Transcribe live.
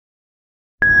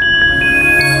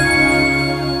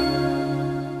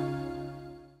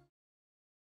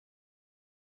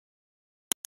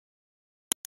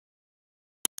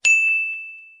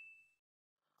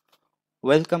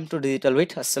Welcome to digital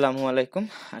with. আসসালামু আলাইকুম।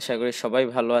 আশা করি সবাই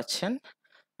ভালো আছেন।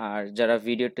 আর যারা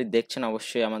ভিডিওটি দেখছেন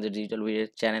অবশ্যই আমাদের ডিজিটাল উইথের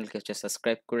চ্যানেলকে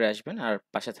সাবস্ক্রাইব করে আসবেন আর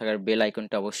পাশে থাকার বেল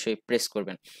আইকনটা অবশ্যই প্রেস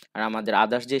করবেন। আর আমাদের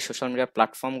আদার্স যে সোশ্যাল মিডিয়া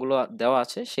প্ল্যাটফর্মগুলো দেওয়া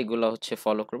আছে সেগুলো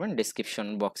ফলো করবেন, ডেসক্রিপশন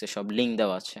বক্সে সব লিঙ্ক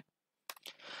দেওয়া আছে।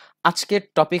 আজকের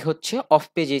টপিক হচ্ছে of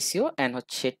page SEO and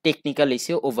technical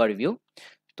SEO overview.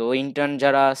 তো ইন্টার্ন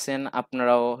যারা আছেন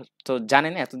আপনারাও তো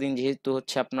জানেন, এতদিন যেহেতু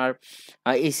আপনার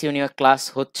এসইও নিয়ে ক্লাস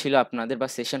হচ্ছিল আপনাদের বা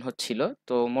সেশন হচ্ছিল,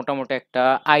 তো মোটামুটি একটা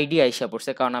আইডিয়া এসে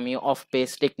পড়ছে, কারণ আমি অফ পেজ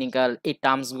টেকনিক্যাল এই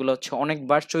টার্মসগুলো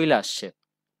অনেকবার চলে আসছে।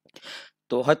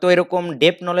 তো হয়তো এরকম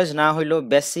ডেপ নলেজ না হইলেও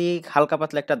বেসিক হালকা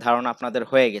পাতলা একটা ধারণা আপনাদের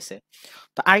হয়ে গেছে।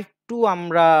 তো আরেকটু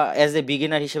আমরা অ্যাজ এ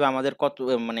বিগিনার হিসেবে আমাদের কত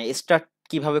মানে স্টার্ট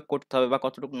কিভাবে করতে হবে বা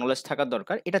কতটুকু নলেজ থাকা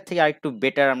দরকার, এটা থেকে আরেকটু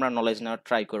বেটার আমরা নলেজ নেওয়ার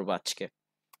ট্রাই করবো আজকে।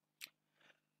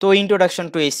 তো ইন্ট্রোডাকশন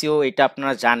টু এসইও এটা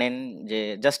আপনারা জানেন, যে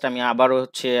জাস্ট আমি আবারও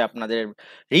আপনাদের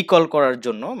রিকল করার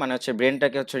জন্য, মানে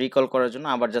ব্রেনটাকে রিকল করার জন্য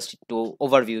আবার জাস্ট একটু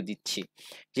ওভারভিউ দিচ্ছি।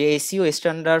 যে SEO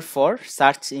standard for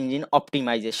search engine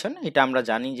optimisation, এটা আমরা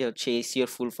জানি যে এসইওর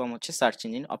full form search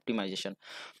engine optimisation.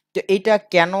 তো এটা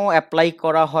কেন অ্যাপ্লাই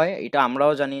করা হয় এটা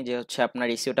আমরাও জানি, যে আপনার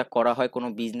এসইওটা করা হয় কোনো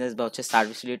বিজনেস বা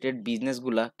সার্ভিস রিলেটেড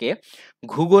বিজনেসগুলোকে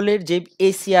গুগলের যে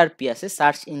এসিআরপি আছে,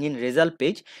 সার্চ ইঞ্জিন রেজাল্ট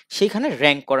পেজ, সেখানে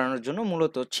র্যাঙ্ক করানোর জন্য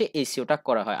মূলত এসইওটা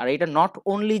করা হয়। আর এটা নট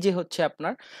অনলি যে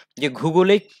আপনার যে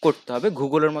গুগলেই করতে হবে,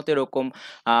 গুগলের মতো এরকম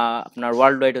আপনার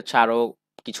ওয়ার্ল্ড ওয়াইড আরো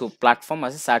কিছু প্ল্যাটফর্ম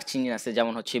আছে, সার্চ ইঞ্জিন আছে,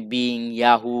 যেমন বিং,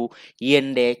 ইয়াহু,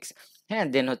 ইয়েন্ডেক্স, হ্যাঁ,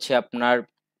 দেন আপনার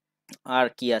আর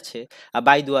কি আছে,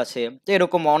 বাইদু আছে, তো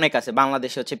এরকম অনেক আছে।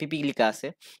 বাংলাদেশে পিপিলিকা আছে।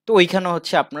 তো ওইখানে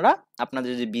আপনারা আপনাদের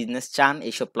যদি বিজনেস চান,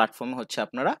 এইসব প্ল্যাটফর্মে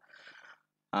আপনারা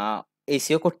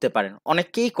এসইও করতে পারেন।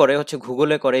 অনেকেই করে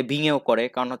গুগলে করে, বিংয়েও করে,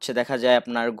 কারণ দেখা যায়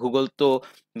আপনার গুগল তো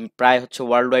প্রায়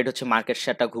ওয়ার্ল্ড ওয়াইড মার্কেট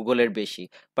শেয়ারটা গুগলের বেশি,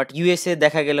 বাট ইউএসএ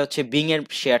দেখা গেলে বিং এর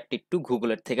শেয়ারটি একটু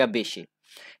গুগলের থেকে বেশি।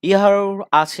 ইহারও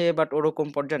আছে বাট ওরকম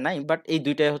পর্যায়ে নাই, বাট এই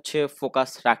দুইটাই ফোকাস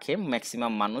রাখে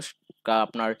ম্যাক্সিমাম মানুষ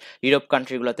আপনার ইউরোপ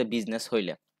কান্ট্রিগুলোতে বিজনেস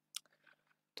হইলে।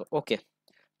 তো ওকে,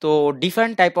 তো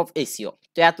ডিফারেন্ট টাইপ অফ এসইও,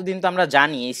 তো এতদিন তো আমরা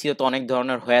জানি এসইও তো অনেক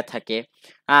ধরনের হয়ে থাকে,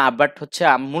 বাট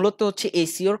মূলত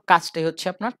এসইওর কাজটাই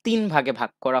আপনার তিন ভাগে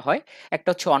ভাগ করা হয়।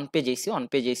 একটা on page SEO, on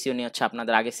page SEO নিয়ে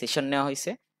আপনাদের আগে সেশন নেওয়া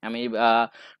হয়েছে। আমি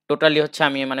টোটালি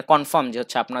আমি মানে কনফার্ম যে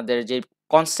আপনাদের যে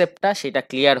কনসেপ্টটা সেটা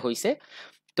ক্লিয়ার হয়েছে।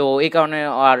 তো এই কারণে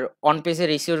আর অন পেজের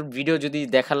এসইওর ভিডিও যদি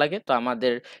দেখা লাগে, তো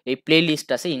আমাদের এই প্লে লিস্ট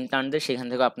আছে ইন্টার্নদের, সেখান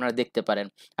থেকে আপনারা দেখতে পারেন।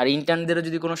 আর ইন্টার্নদেরও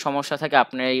যদি কোনো সমস্যা থাকে,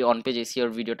 আপনারা এই অন পেজ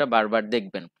এসইওর ভিডিওটা বারবার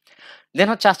দেখবেন। দেন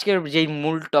আজকের যেই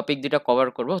মূল টপিক দুটা কভার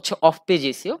করবো of page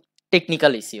SEO,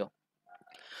 technical SEO.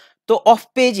 তো অফ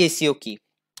পেজ এসইও কি?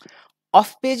 অফ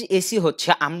পেজ এসইও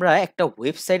আমরা একটা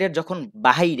ওয়েবসাইটের যখন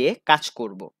বাইরে কাজ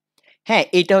করব, হ্যাঁ,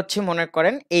 এইটা মনে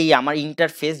করেন এই আমার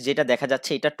ইন্টারফেস যেটা দেখা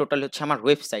যাচ্ছে, এটা টোটাল আমার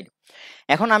ওয়েবসাইট।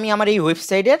 এখন আমি আমার এই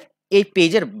ওয়েবসাইটের এই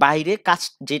পেজের বাইরে কাজ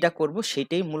যেটা করব,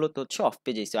 সেটাই মূলত অফ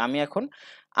পেজ এসইও।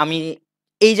 আমি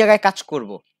এই জায়গায় কাজ করব,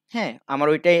 হ্যাঁ, আমার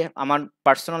ওইটাই আমার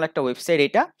পার্সোনাল একটা ওয়েবসাইট।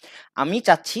 এটা আমি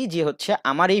চাচ্ছি যে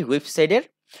আমার এই ওয়েবসাইটের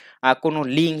কোনো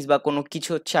লিঙ্কস বা কোনো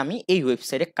কিছু আমি এই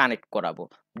ওয়েবসাইটে কানেক্ট করাবো,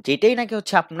 যেটাই নাকি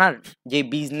আপনার যে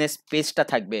বিজনেস পেজটা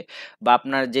থাকবে বা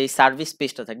আপনার যে সার্ভিস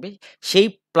পেজটা থাকবে, সেই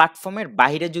প্ল্যাটফর্মের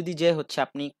বাইরে যদি যে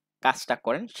আপনি কাজটা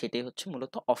করেন, সেটাই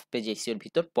মূলত অফ পেজ এসইওর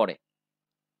ভিতর পড়ে।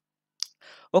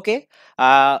 ওকে,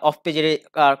 অফ পেজের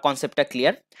কনসেপ্টটা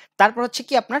ক্লিয়ার। তারপর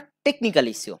কি আপনার টেকনিক্যাল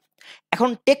এসইও। এখন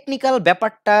টেকনিক্যাল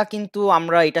ব্যাপারটা কিন্তু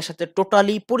আমরা এটার সাথে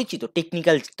টোটালি পরিচিত।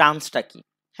 টেকনিক্যাল টার্মসটা কি?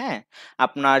 হ্যাঁ,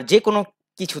 আপনার যে কোনো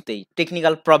কিছুতেই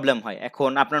টেকনিক্যাল প্রবলেম হয়।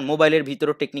 এখন আপনার মোবাইলের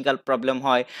ভিতরেও টেকনিক্যাল প্রবলেম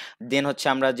হয়। দেন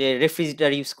আমরা যে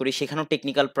রেফ্রিজারেটর ইউজ করি, সেখানেও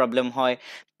টেকনিক্যাল প্রবলেম হয়।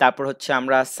 তারপর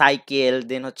আমরা সাইকেল,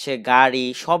 দেন গাড়ি,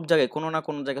 সব জায়গায় কোনো না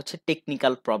কোনো জায়গায়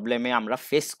টেকনিক্যাল প্রবলেমে আমরা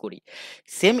ফেস করি।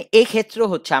 সেম এক্ষেত্রেও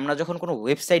আমরা যখন কোনো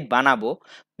ওয়েবসাইট বানাবো,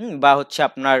 বা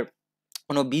আপনার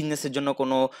কোনো বিজনেসের জন্য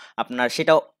কোনো আপনার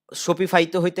সেটা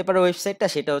শপিফাইতে হইতে পারে ওয়েবসাইটটা,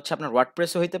 সেটা আপনার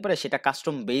ওয়ার্ডপ্রেসও হইতে পারে, সেটা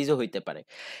কাস্টম বেইজও হইতে পারে।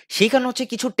 সেখানে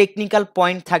কিছু টেকনিক্যাল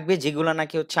পয়েন্ট থাকবে, যেগুলো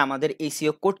নাকি আমাদের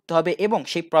এসইও করতে হবে, এবং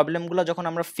সেই প্রবলেমগুলো যখন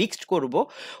আমরা ফিক্সড করব,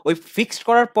 ওই ফিক্সড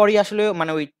করার পরই আসলে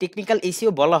মানে ওই টেকনিক্যাল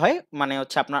এসইও বলা হয়। মানে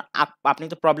আপনার আপনি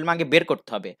তো প্রবলেম আগে বের করতে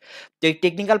হবে। তো এই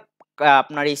টেকনিক্যাল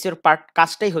আপনার এসইওর পার্ট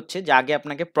কাজটাই যে আগে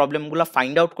আপনাকে প্রবলেমগুলো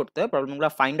ফাইন্ড আউট করতে হবে। প্রবলেমগুলো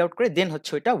ফাইন্ড আউট করে দেন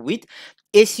ওইটা উইথ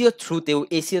এসইও থ্রুতেও,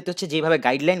 এসইওতে যেভাবে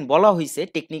গাইডলাইন বলা হয়েছে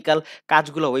টেকনিক্যাল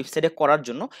কাজগুলো ওয়েবসাইটে করার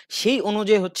জন্য, সেই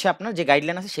অনুযায়ী আপনার যে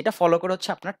গাইডলাইন আছে সেটা ফলো করে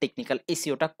আপনার টেকনিক্যাল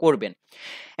এসইওটা করবেন।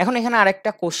 এখন এখানে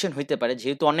আরেকটা কোশ্চেন হইতে পারে,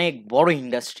 যেহেতু অনেক বড়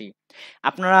ইন্ডাস্ট্রি,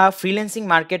 আপনারা ফ্রিল্যান্সিং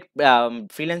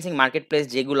মার্কেট প্লেস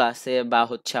যেগুলো আছে বা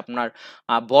হচ্ছে আপনার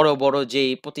বড় বড়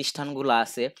যেই প্রতিষ্ঠানগুলো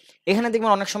আছে, এখানে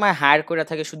দেখবেন অনেক সময় হায়ার করে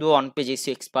থাকে শুধু on page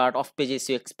SEO expert, of page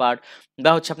SEO expert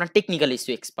বা হচ্ছে আপনার টেকনিক্যাল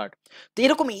এসইও এক্সপার্ট। তো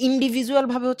এরকম ইন্ডিভিজুয়াল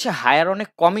ভাবে হচ্ছে হায়ার অনেক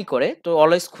কমই করে, তো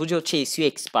অলওয়েজ খুঁজে হচ্ছে এসইও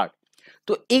এক্সপার্ট।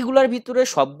 তো এইগুলার ভিতরে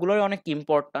সবগুলোর অনেক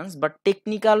ইম্পর্টেন্স, বাট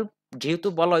টেকনিক্যাল যেহেতু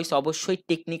বলা হয়েছে অবশ্যই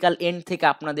টেকনিক্যাল এন্ড থেকে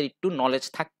আপনাদের একটু নলেজ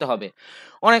থাকতে হবে।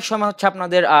 অনেক সময় হচ্ছে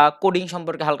আপনাদের কোডিং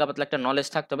সম্পর্কে হালকা পাতলা একটা নলেজ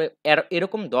থাকতে হবে,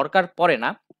 এরকম দরকার পড়ে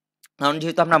না, কারণ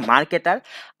যেহেতু আমরা মার্কেটার,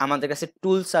 আমাদের কাছে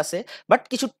টুলস আছে। বাট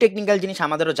কিছু টেকনিক্যাল জিনিস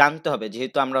আমাদেরও জানতে হবে,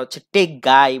 যেহেতু আমরা হচ্ছে টেক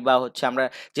গাই বা হচ্ছে আমরা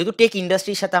যেহেতু টেক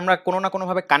ইন্ডাস্ট্রির সাথে আমরা কোনো না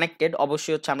কোনোভাবে কানেক্টেড,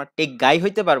 অবশ্যই হচ্ছে আমরা টেক গাই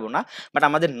হইতে পারবো না, বাট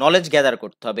আমাদের নলেজ গ্যাদার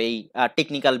করতে হবে এই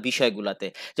টেকনিক্যাল বিষয়গুলোতে।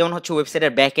 যেমন হচ্ছে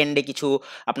ওয়েবসাইটের ব্যাক এন্ডে কিছু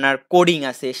আপনার কোডিং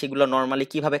আছে, সেগুলো নর্মালি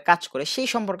কিভাবে কাজ করে সেই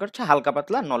সম্পর্কে হচ্ছে হালকা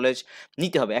পাতলা নলেজ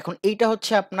নিতে হবে। এখন এইটা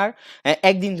হচ্ছে আপনার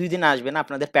একদিন দুই দিন আসবে না,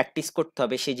 আপনাদের প্র্যাকটিস করতে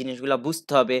হবে, সেই জিনিসগুলো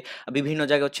বুঝতে হবে, বিভিন্ন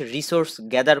জায়গায় হচ্ছে রিসোর্স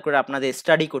গ্যাদার করে আপনাদের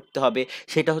স্টাডি করতে হবে।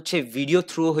 সেটা হচ্ছে ভিডিও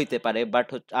থ্রু হইতে পারে, বাট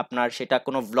আপনার সেটা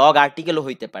কোনো ব্লগ আর্টিকেলও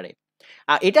হইতে পারে।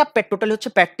 এটা টোটালি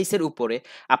হচ্ছে প্র্যাকটিসের উপরে।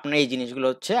 আপনার এই জিনিসগুলো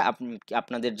হচ্ছে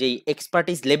আপনাদের যেই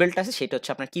এক্সপার্টিস লেভেলটা আছে সেটা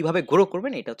হচ্ছে আপনার কিভাবে গ্রো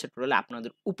করবেন, এটা হচ্ছে টোটালি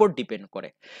আপনাদের উপর ডিপেন্ড করে।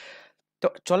 তো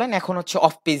চলেন এখন হচ্ছে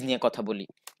অফ পেজ নিয়ে কথা বলি।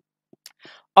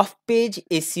 Of page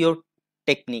SEO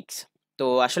techniques. তো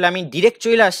আসলে আমি ডিরেক্ট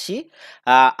চলে আসছি।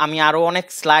 আমি আরো অনেক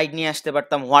স্লাইড নিয়ে আসতে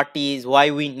পারতাম, what is, why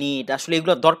we need, আসলে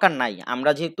এগুলো দরকার নাই।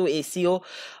 আমরা যেহেতু এসইও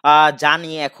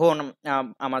জানি এখন,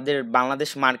 আমাদের বাংলাদেশ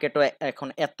মার্কেটও এখন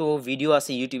এত ভিডিও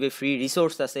আছে, ইউটিউবে ফ্রি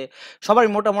রিসোর্স আছে, সবার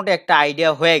মোটামুটি একটা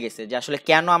আইডিয়া হয়ে গেছে যে আসলে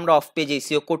কেন আমরা অফ পেজ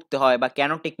এসইও করতে হয়, বা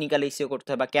কেন টেকনিক্যাল এসইও করতে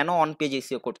হয়, বা কেন অন পেজ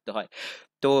এসইও করতে হয়।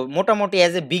 তো মোটামুটি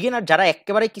অ্যাজ এ বিগিনার যারা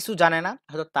একেবারে কিছু জানে না,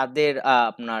 হয়তো তাদের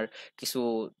আপনার কিছু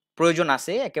প্রয়োজন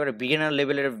আছে একেবারে বিগিনার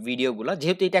লেভেলের ভিডিওগুলো,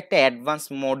 যেহেতু এটা একটা অ্যাডভান্স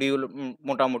মডিউল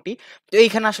মোটামুটি। তো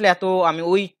এইখানে আসলে এত আমি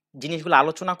ওই জিনিসগুলো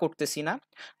আলোচনা করতেছি না।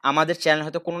 আমাদের চ্যানেল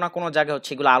হয়তো কোনো না কোনো জায়গায়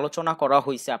হচ্ছে এগুলো আলোচনা করা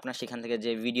হয়েছে, আপনার সেখান থেকে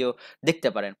যে ভিডিও দেখতে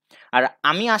পারেন। আর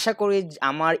আমি আশা করি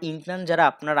আমার ইন্টার্ন যারা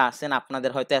আপনারা আছেন,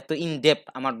 আপনাদের হয়তো এত ইন ডেপথ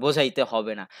আমার বোঝাইতে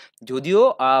হবে না। যদিও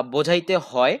বোঝাইতে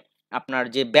হয়, আপনার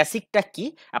যে বেসিকটা কি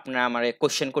আপনারা আমারে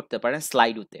কোশ্চেন করতে পারেন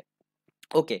স্লাইডুতে।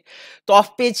 ওকে। তো অফ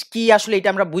পেজ কি আসলে এটা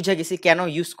আমরা বুঝে গেছি, কেন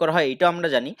ইউজ করা হয় এটাও আমরা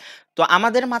জানি। তো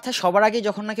আমাদের মাথায় সবার আগে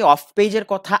যখন নাকি অফ পেজের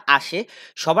কথা আসে,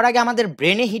 সবার আগে আমাদের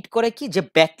ব্রেনে হিট করে কি, যে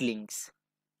ব্যাকলিংস।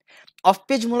 অফ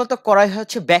পেজ মূলত করাই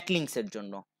হচ্ছে ব্যাকলিংস এর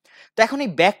জন্য। তো এখন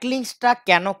এই ব্যাকলিংসটা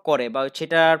কেন করে, বা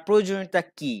সেটার প্রয়োজনীয়তা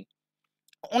কি?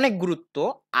 অনেক গুরুত্ব।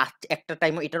 একটা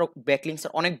টাইমে এটারও ব্যাকলিংস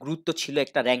এর অনেক গুরুত্ব ছিল,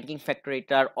 একটা র্যাঙ্কিং ফ্যাক্টর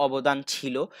এটার অবদান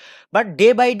ছিল। বাট ডে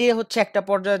বাই ডে হচ্ছে একটা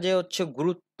পর্যায়ে যে হচ্ছে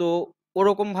গুরুত্ব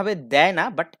ওরকম ভাবে দেয় না,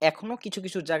 বাট এখনো কিছু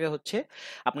কিছু জায়গায় হচ্ছে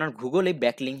আপনার গুগল এই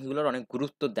ব্যাকলিংক গুলোর অনেক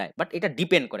গুরুত্ব দেয়। বাট এটা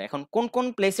ডিপেন্ড করে এখন কোন কোন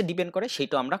প্লেসে ডিপেন্ড করে,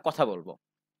 সেটাও আমরা কথা বলবো।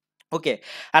 ওকে।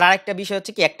 আর আরেকটা বিষয়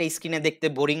হচ্ছে কি, একটা স্ক্রিনে দেখতে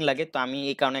বোরিং লাগে, তো আমি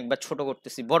এই কারণে একবার ছোট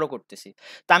করতেছি, বড় করতেছি।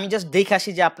 তো আমি জাস্ট দেখে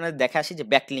আসি, যে আপনাদের দেখা আসি যে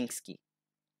ব্যাকলিংস কি।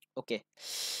 ওকে।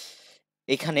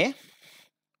 এখানে,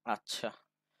 আচ্ছা,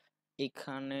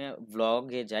 এখানে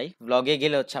ব্লগে যাই, ব্লগে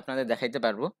গেলে হচ্ছে আপনাদের দেখাইতে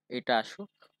পারবো। এটা আসুক।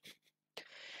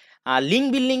 লিঙ্ক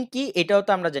বিল্ডিং কি এটাও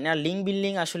তো আমরা জানি, আর লিঙ্ক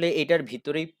বিল্ডিং আসলে এটার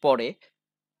ভিতরেই পড়ে।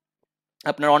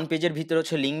 আপনার অন পেজের ভিতরে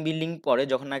হচ্ছে লিঙ্ক বিল্ডিং পড়ে,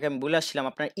 যখন নাকি আমি বলে আসছিলাম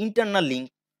আপনার ইন্টারনাল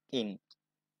লিঙ্কিং।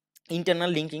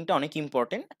 ইন্টারনাল লিঙ্কিংটা অনেক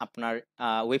ইম্পর্টেন্ট আপনার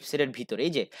ওয়েবসাইটের ভিতরে।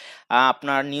 এই যে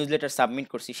আপনার নিউজ লেটার সাবমিট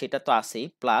করছি সেটা তো আছেই,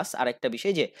 প্লাস আরেকটা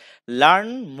বিষয় যে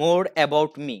লার্ন মোর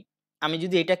অ্যাবাউট মি। আমি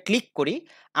যদি এটা ক্লিক করি,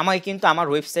 আমাকে কিন্তু আমার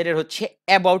ওয়েবসাইটের হচ্ছে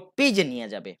অ্যাবাউট পেজে নিয়ে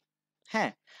যাবে।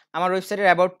 হ্যাঁ, আমার ওয়েবসাইটের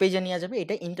অ্যাবাউট পেজে নিয়ে যাবে,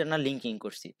 এটা ইন্টারনাল লিঙ্কিং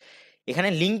করছি। এখানে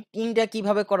লিঙ্কিংটা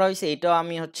কিভাবে করা হয়েছে এটাও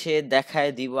আমি হচ্ছে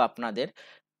দেখায় দিব আপনাদের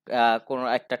কোনো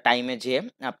একটা টাইমে, যে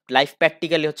লাইভ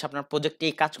প্র্যাকটিক্যালি হচ্ছে আপনার প্রজেক্টে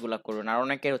এই কাজগুলো করবেন, আর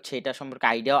অনেকের হচ্ছে এটা সম্পর্কে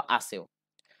আইডিয়াও আছেও।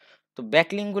 তো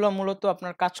ব্যাকলিঙ্ক গুলো মূলত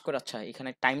আপনার কাজ করে, আচ্ছা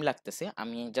এখানে টাইম লাগতেছে,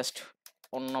 আমি জাস্ট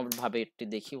অন্যভাবে একটু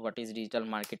দেখি হোয়াট ইজ ডিজিটাল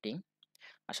মার্কেটিং।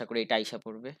 আশা করি এটা আইসা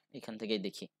পড়বে, এখান থেকেই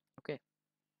দেখি। ওকে।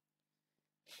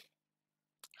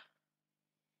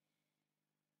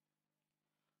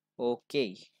 ওকে,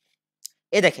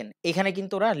 এ দেখেন এখানে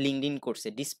কিন্তু ওরা লিঙ্কডইন করছে,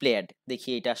 ডিসপ্লে অ্যাড। দেখি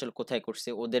এটা আসলে কোথায় করছে,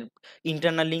 ওদের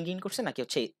ইন্টারনাল লিঙ্কিং করছে নাকি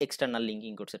হচ্ছে এক্সটার্নাল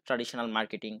লিঙ্কিং করছে, ট্র্যাডিশনাল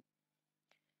মার্কেটিং।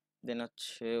 দেন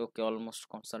হচ্ছে ওকে অলমোস্ট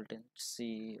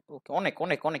কনসালটেন্সি। ওকে, অনেক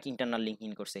অনেক অনেক ইন্টারনাল লিঙ্কিং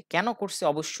করছে। কেন করছে,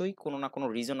 অবশ্যই কোনো না কোনো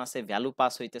রিজন আছে, ভ্যালু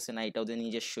পাস হইতেছে না, এটা ওদের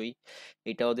নিজস্বই,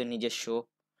 এটা ওদের নিজস্ব।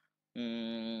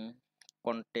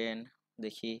 কন্টেন্ট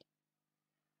দেখি।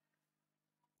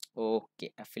 ওকে,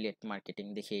 অ্যাফিলিয়েট মার্কেটিং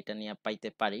দেখি এটা নিয়ে পাইতে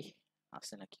পারি,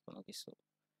 আছে নাকি কোনো কিছু।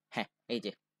 হ্যাঁ, এই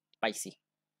যে পাইছি,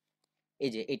 এই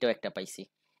যে এটাও একটা পাইছি।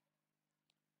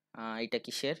 এটা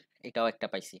কিসের, এটাও একটা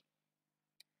পাইছি।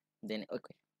 দেন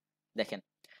ওকে, দেখেন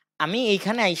আমি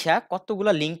এইখানে আইসা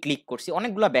কতগুলা লিঙ্ক ক্লিক করছি,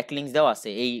 অনেকগুলা ব্যাকলিঙ্কস দেওয়া আছে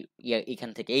এই এখান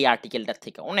থেকে, এই আর্টিকেলটার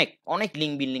থেকে অনেক অনেক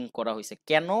লিঙ্ক বিল্ডিং করা হয়েছে।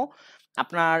 কেন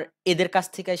আপনার এদের কাছ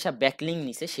থেকে এসে ব্যাকলিঙ্ক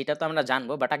নিছে সেটা তো আমরা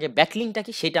জানবো, বাট আগে ব্যাকলিঙ্কটা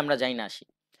কি সেটা আমরা জানি না আসি।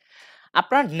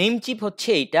 আপনার নেম চিপ হচ্ছে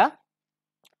এইটা,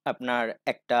 আপনার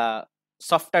একটা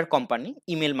সফটওয়্যার কোম্পানি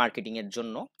ইমেল মার্কেটিং এর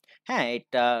জন্য। হ্যাঁ,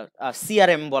 এটা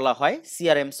সিআরএম বলা হয়,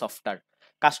 CRM software,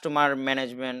 customer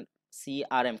management,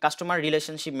 CRM customer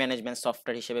relationship management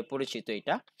software হিসেবে পরিচিত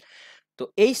এটা। তো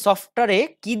এই সফটওয়্যারে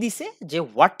কি দিছে যে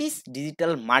হোয়াট ইজ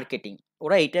ডিজিটাল মার্কেটিং,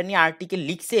 ওরা এটা নিয়ে আর্টিকেল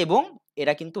লিখছে এবং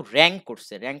এরা কিন্তু র্যাঙ্ক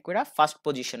করছে, র্যাঙ্ক করে ফার্স্ট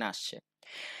পজিশনে আসছে।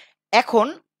 এখন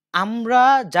আমরা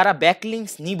যারা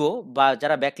ব্যাকলিংকস নিব বা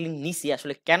যারা ব্যাকলিংক নিছি,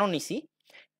 আসলে কেন নিছি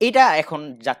এটা এখন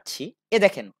যাচ্ছি।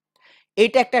 দেখেন,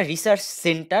 এটা একটা রিসার্চ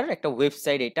সেন্টার, একটা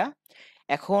ওয়েবসাইট এটা।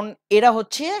 এখন এরা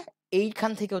হচ্ছে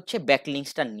এইখান থেকে হচ্ছে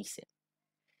ব্যাকলিংকসটা নিছে।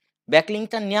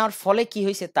 ব্যাকলিংকটা নেওয়ার ফলে কি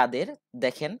হয়েছে তাদের,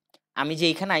 দেখেন আমি যে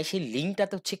এখানে আইসি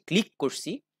লিঙ্কটাতে হচ্ছে ক্লিক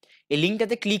করছি, এই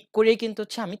লিঙ্কটাতে ক্লিক করে কিন্তু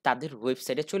হচ্ছে আমি তাদের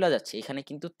ওয়েবসাইটে চলে যাচ্ছি। এখানে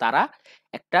কিন্তু তারা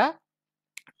একটা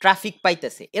ট্রাফিক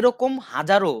পাইতেছে। এরকম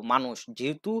হাজারো মানুষ,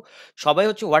 যেহেতু সবাই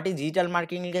হচ্ছে হোয়াট ইজ ডিজিটাল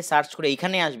মার্কেটিং লিখে সার্চ করে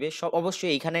এখানে আসবে, সব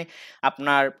অবশ্যই এইখানে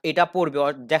আপনার এটা পড়বে।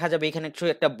 দেখা যাবে এখানে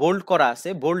একটা বোল্ড করা আছে,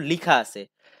 বোল্ড লিখা আছে,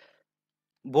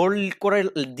 বোল্ড করে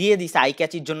দিয়ে দিছে আই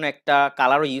ক্যাচির জন্য, একটা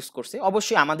কালারও ইউজ করছে।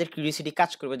 অবশ্যই আমাদের কিউরিওসিটি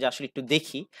কাজ করবে যে আসলে একটু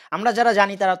দেখি। আমরা যারা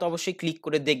জানি তারা তো অবশ্যই ক্লিক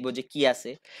করে দেখবো যে কি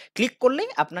আছে। ক্লিক করলেই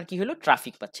আপনার কি হলো,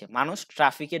 ট্রাফিক পাচ্ছে, মানুষ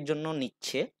ট্রাফিকের জন্য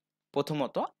নিচ্ছে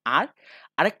প্রথমত। আর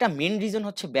আরেকটা মেন রিজন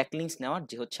হচ্ছে ব্যাকলিংকস নেওয়ার,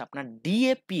 যে হচ্ছে আপনার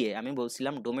ডিএপিএ, আমি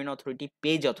বলছিলাম ডোমেন অথরিটি,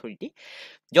 পেজ অথরিটি।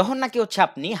 যখন নাকি হচ্ছে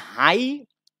আপনি হাই,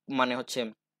 মানে হচ্ছে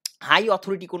হাই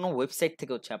অথরিটি কোনো ওয়েবসাইট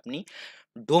থেকে হচ্ছে আপনি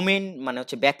ডোমেন মানে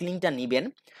হচ্ছে ব্যাকলিংকটা নিবেন,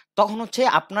 তখন হচ্ছে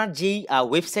আপনার যেই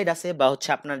ওয়েবসাইট আছে বা হচ্ছে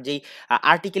আপনার যেই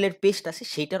আর্টিকেলের পেজটা আছে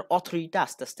সেইটার অথরিটিটা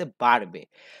আস্তে আস্তে বাড়বে।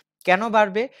 কেন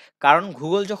বাড়বে? কারণ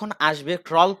গুগল যখন আসবে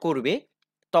ক্রল করবে,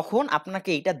 তখন আপনাকে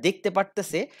এইটা দেখতে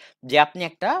পারতেছে যে আপনি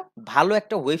একটা ভালো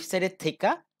একটা ওয়েবসাইটের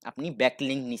থেকে আপনি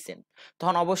ব্যাকলিংক নিছেন।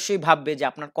 তখন অবশ্যই ভাববে যে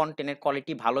আপনার কন্টেন্টের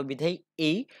কোয়ালিটি ভালো বিধায়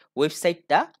এই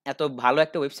ওয়েবসাইটটা, এত ভালো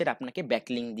একটা ওয়েবসাইট আপনাকে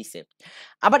ব্যাকলিংক দিছে।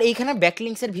 আবার এইখানে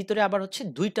ব্যাকলিংকস এর ভিতরে আবার হচ্ছে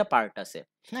 ২ টা পার্ট আছে।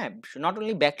 হ্যাঁ? নট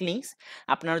অনলি ব্যাকলিংকস,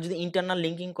 আপনারা যদি ইন্টারনাল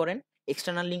লিঙ্কিং করেন,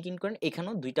 এক্সটার্নাল লিঙ্কিং করেন,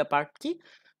 এখানেও ২ টা পার্ট কি,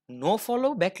 নো ফলো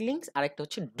ব্যাকলিংকস, আরেকটা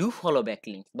হচ্ছে ডু ফলো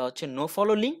ব্যাকলিংকস, বা হচ্ছে নো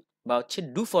ফলো লিঙ্ক বা হচ্ছে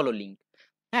ডু ফলো লিঙ্ক।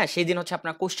 হ্যাঁ, সেদিন হচ্ছে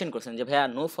আপনারা কোশ্চেন করছেন যে ভাইয়া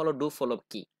নো ফলো ডু ফলো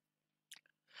কি?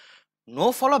 নো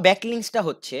ফলো ব্যাকলিংকসটা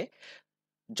হচ্ছে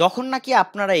যখন নাকি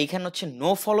আপনারা এখানে হচ্ছে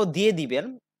নো ফলো দিয়ে দিবেন,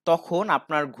 তখন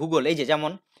আপনার গুগল এই যে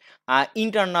যেমন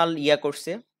ইন্টারনাল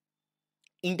করছে,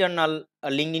 ইন্টারনাল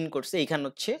লিঙ্কড ইন করছে, এখানে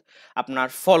হচ্ছে আপনার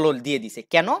ফলো দিয়ে দিছে।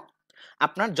 কেন?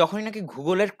 আপনার যখনই নাকি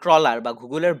গুগলের ক্রলার বা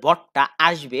গুগলের বটটা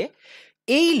আসবে,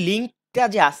 এই লিঙ্কটা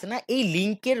যে আছে না, এই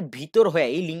লিঙ্কের ভিতর হয়ে,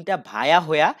 এই লিঙ্কটা ভায়া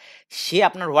হয়া, সে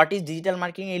আপনার হোয়াট ইজ ডিজিটাল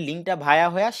মার্কেটিং এই লিঙ্কটা ভায়া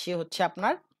হয়া সে হচ্ছে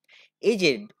আপনার এই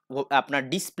যে আপনার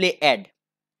ডিসপ্লে অ্যাড,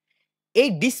 এই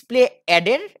ডিসপ্লে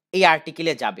অ্যাডের এই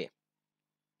আর্টিকেলে যাবে।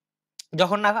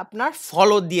 যখন না আপনার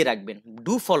ফলো দিয়ে রাখবেন,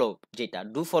 ডু ফলো, যেটা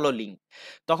ডু ফলো লিঙ্ক,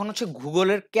 তখন হচ্ছে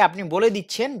গুগলেরকে আপনি বলে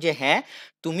দিচ্ছেন যে হ্যাঁ,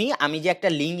 তুমি, আমি যে একটা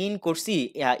লিঙ্ক ইন করছি,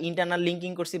 ইন্টারনাল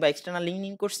লিঙ্কিং করছি বা এক্সটার্নাল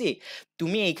লিঙ্কিং করছি,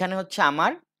 তুমি এইখানে হচ্ছে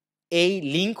আমার এই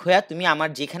লিঙ্ক হয়ে তুমি আমার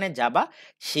যেখানে যাবা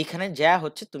সেখানে যা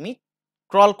হচ্ছে তুমি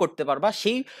ক্রল করতে পারবা,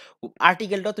 সেই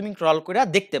আর্টিকেলটা তুমি ক্রল করে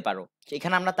দেখতে পারো।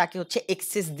 এখানে আমরা তাকে হচ্ছে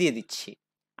এক্সেস দিয়ে দিচ্ছি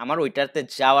আমার ওইটাতে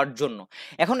যাওয়ার জন্য।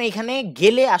 এখন এখানে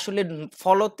গেলে আসলে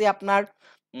ফলোতে আপনার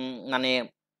মানে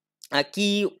কি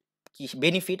কি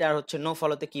বেনিফিট, আর হচ্ছে নো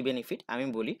ফলোতে কি বেনিফিট আমি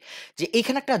বলি। যে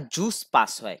এখানে একটা জুস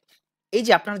পাস হয়, এই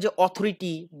যে আপনার যে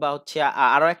অথরিটি বা হচ্ছে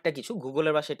আরো একটা কিছু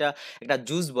গুগলের বা সেটা একটা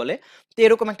জুস বলে, তো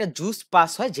এরকম একটা জুস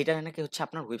পাস হয় যেটা নাকি হচ্ছে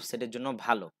আপনার ওয়েবসাইটের জন্য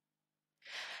ভালো।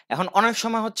 এখন অনেক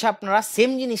সময় হচ্ছে আপনারা সেম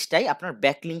জিনিসটাই আপনার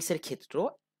ব্যাকলিংকস এর ক্ষেত্রেও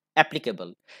অ্যাপ্লিকেবল।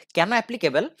 কেন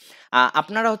অ্যাপ্লিকেবল?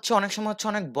 আপনারা হচ্ছে অনেক সময় হচ্ছে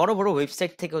অনেক বড় বড়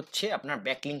ওয়েবসাইট থেকে হচ্ছে আপনার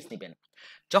ব্যাকলিংকস নিবেন।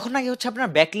 যখন নাকি হচ্ছে আপনার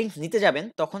ব্যাকলিংকস নিতে যাবেন,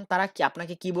 তখন তারা কি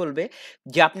আপনাকে কি বলবে,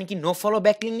 যে আপনি কি নো ফলো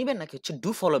ব্যাকলিংক নিবেন নাকি হচ্ছে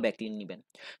ডু ফলো ব্যাকলিংক নিবেন।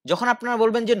 যখন আপনারা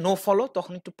বলবেন যে নো ফলো,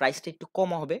 তখন একটু প্রাইসটা একটু কম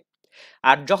হবে।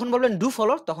 আর যখন বলবেন ডু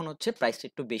ফলো, তখন হচ্ছে প্রাইসটা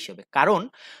একটু বেশি হবে। কারণ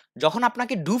যখন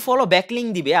আপনাকে ডু ফলো ব্যাকলিংক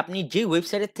দিবে, আপনি যে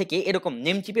ওয়েবসাইটের থেকে, এরকম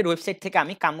নেমচিপের ওয়েবসাইট থেকে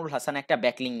আমি কামরুল হাসান একটা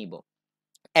ব্যাকলিংক নিব।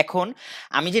 এখন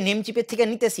আমি যে নেমচিপের থেকে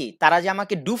নিতেছি, তারা যে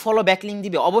আমাকে ডু ফলো ব্যাকলিংক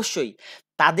দিবে, অবশ্যই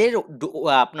তাদের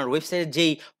আপনার ওয়েবসাইটের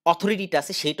যেই অথরিটিটা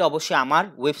আছে সেইটা অবশ্যই আমার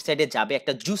ওয়েবসাইটে যাবে,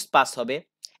 একটা জুস পাস হবে,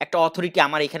 একটা অথরিটি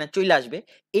আমার এখানে চলে আসবে।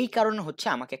 এই কারণে হচ্ছে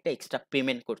আমাকে একটা এক্সট্রা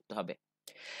পেমেন্ট করতে হবে।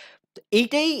 তো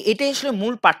এটাই আসলে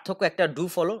মূল পার্থক্য একটা do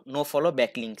follow no follow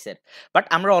backlinks এর। বাট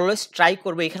আমরা অলওয়েজ ট্রাই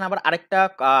করব। এখানে আবার আরেকটা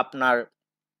আপনার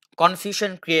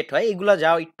কনফিউশন ক্রিয়েট হয়, এগুলো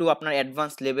যাও একটু আপনার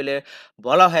অ্যাডভান্স লেভেলে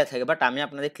বলা হয়ে থাকে, বাট আমি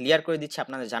আপনাদের ক্লিয়ার করে দিচ্ছি,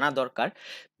 আপনাদের জানা দরকার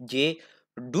যে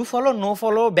ডু ফলো নো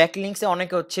ফলো ব্যাকলিংসে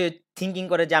অনেকে হচ্ছে থিঙ্কিং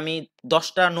করে যে আমি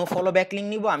 10টা নো ফলো ব্যাকলিং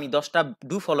নিব, আমি 10টা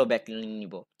ডু ফলো ব্যাকলিং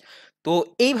নিব। তো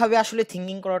এইভাবে আসলে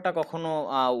থিঙ্কিং করাটা কখনো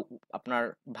আপনার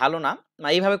ভালো না, বা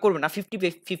এইভাবে করবেন না।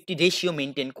 50-50 রেশিও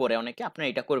মেনটেন করে অনেকে, আপনারা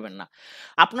এটা করবেন না।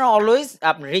 আপনারা অলওয়েজ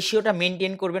রেশিওটা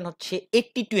মেনটেন করবেন হচ্ছে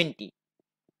 80-20।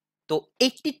 তো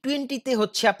 80-20 তে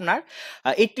হচ্ছে আপনার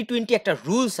 80-20 একটা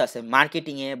রুলস আছে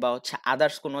মার্কেটিং এ বা হচ্ছে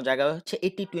আদার্স কোনো জায়গায় হচ্ছে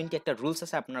 80-20 একটা রুলস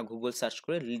আছে, আপনারা গুগল সার্চ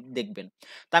করে দেখবেন।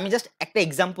 তো আমি জাস্ট একটা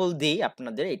এক্সাম্পল দিই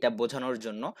আপনাদের এটা বোঝানোর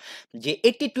জন্য যে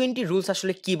 80-20 রুলস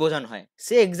আসলে কি বোঝানো হয়।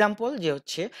 সে এক্সাম্পল যে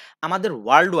হচ্ছে আমাদের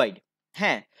ওয়ার্ল্ড ওয়াইড,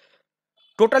 হ্যাঁ,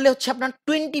 টোটালি হচ্ছে আপনার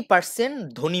 20%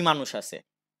 ধনী মানুষ আছে,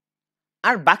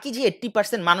 আর বাকি যে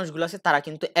 80% মানুষগুলো আছে তারা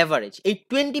কিন্তু এভারেজ। এই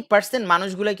 20%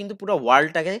 মানুষগুলাই কিন্তু পুরো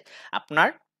ওয়ার্ল্ডটাকে আপনার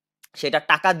সেটা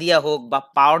টাকা দিয়া হোক বা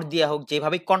পাওয়ার দিয়া হোক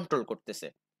যেভাবেই কন্ট্রোল করতেছে।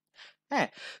 হ্যাঁ?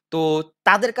 তো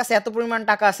তাদের কাছে এত পরিমাণ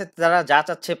টাকা আছে, তারা যা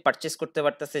চাচ্ছে পারচেজ করতে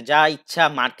পারতেছে, যা ইচ্ছা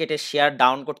মার্কেটের শেয়ার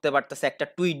ডাউন করতে পারতেছে একটা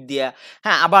টুইট দিয়া।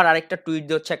 হ্যাঁ, আবার আরেকটা টুইট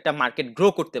দিয়ে হচ্ছে একটা মার্কেট গ্রো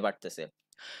করতে পারতেছে।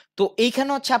 তো এইখানে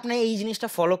হচ্ছে আপনি এই জিনিসটা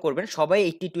ফলো করবেন। সবাই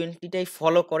 80-20 টাই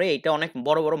ফলো করে। এটা অনেক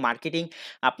বড়, বড় মার্কেটিং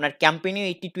আপনার ক্যাম্পেইনেও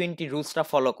 80-20 রুলসটা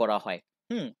ফলো করা হয়।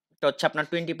 হুম? তো হচ্ছে আপনার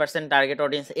 20% টার্গেট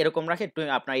অডিয়েন্স এরকম রাখে,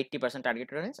 আপনার 80% টার্গেট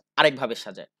অডিয়েন্স আরেকভাবে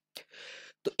সাজায়।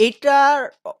 তো এইটার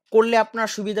করলে আপনার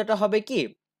সুবিধাটা হবে কি?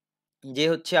 যে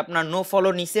হচ্ছে আপনার নো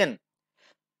ফলো নিছেন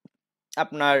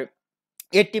আপনার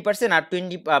 80% আর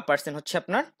 20% হচ্ছে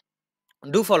আপনার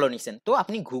ডু ফলো নিছেন। তো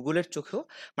আপনি গুগলের চোখেও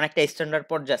মানে একটা স্ট্যান্ডার্ড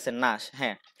পর্যায়ে আছেন না,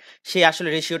 হ্যাঁ, সে আসলে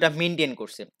রেশিওটা মেইনটেইন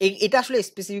করছে। এটা আসলে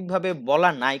স্পেসিফিক ভাবে বলা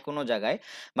নাই কোনো জায়গায়,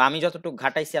 বা আমি যতটুকু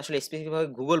ঘাটাইছি আসলে স্পেসিফিক ভাবে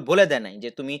গুগল বলে দেয় নাই যে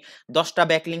তুমি 10টা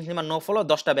ব্যাকলিংক নিবা নো ফলো,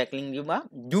 10টা ব্যাকলিংক নিবা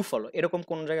ডু ফলো। এরকম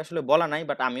কোনো জায়গায় আসলে বলা নাই,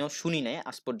 বাট আমিও শুনি নাই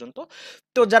আজ পর্যন্ত।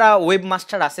 তো যারা ওয়েব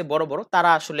মাস্টার আছে বড়, বড়, তারা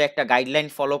আসলে একটা গাইডলাইন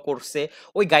ফলো করছে।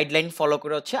 ওই গাইডলাইন ফলো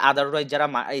করে হচ্ছে আদারওয়াইজ যারা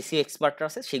এসইও এক্সপার্টরা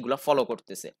আছে সেগুলো ফলো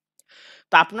করতেছে।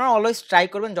 তো আপনারা অলওয়েজ ট্রাই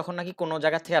করবেন যখন নাকি কোনো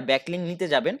জায়গা থেকে ব্যাকলিংক নিতে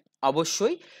যাবেন,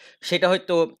 অবশ্যই সেটা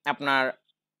হয়তো আপনার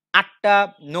 8টা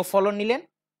নো ফলো নিলেন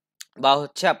বা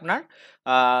হচ্ছে আপনার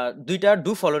 2টা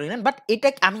ডু ফলো নিলেন। বাট এটা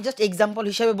আমি জাস্ট এক্সাম্পল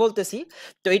হিসেবে বলতেছি।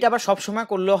 তো এটা আবার সবসময়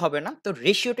করলেও হবে না। তো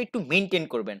রেশিওটা একটু মেইনটেইন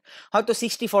করবেন। হয়তো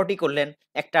 60-40 করলেন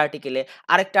একটা আর্টিকেলে,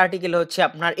 আরেকটা আর্টিকেলে হচ্ছে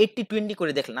আপনার 80-20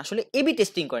 করে দেখলেন। আসলে এবি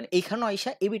টেস্টিং করেন। এইখানেও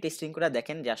আইসা এবি টেস্টিং করে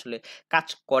দেখেন যে আসলে কাজ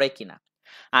করে কিনা।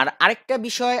 আর আরেকটা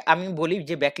বিষয় আমি বলি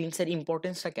যে ব্যাকলিংকস এর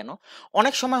ইম্পর্টেন্সটা কেন?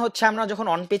 অনেক সময় হচ্ছে আমরা যখন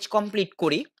অন পেজ কমপ্লিট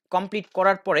করি, কমপ্লিট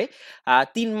করার পরে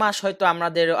 ৩ মাস হয়তো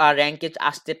আমাদের র‍্যাংকে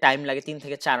আসতে টাইম লাগে, ৩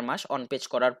 থেকে ৪ মাস অন পেজ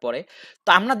করার পরে। তো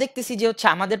আমরা দেখতেছি যে হচ্ছে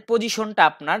আমাদের পজিশনটা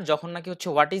আপনার যখন নাকি হচ্ছে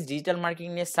হোয়াট ইজ ডিজিটাল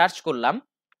মার্কেটিং নিয়ে সার্চ করলাম,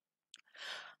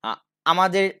 আ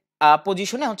আমাদের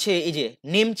পজিশনে হচ্ছে এই যে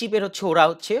নেম চিপের হচ্ছে ওরা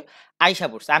হচ্ছে আইসা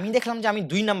পড়ছে। আমি দেখলাম যে আমি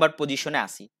 ২ নাম্বার পজিশনে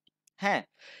আছি। হ্যাঁ?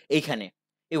 এইখানে।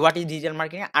 এই হোয়াট ইজ ডিজিটাল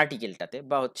মার্কেটিং আর্টিকেলটাতে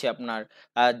বা হচ্ছে আপনার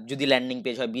যদি ল্যান্ডিং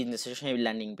পেজ হয় বিজনেস সেশন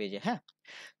ল্যান্ডিং পেজে, হ্যাঁ?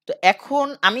 তো এখন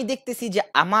আমি দেখতেছি যে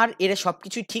আমার এর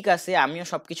সবকিছুই ঠিক আছে। আমিও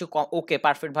সবকিছু ওকে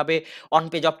পারফেক্ট ভাবে অন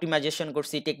পেজ অপ্টিমাইজেশন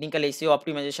করছি, টেকনিক্যাল এসইও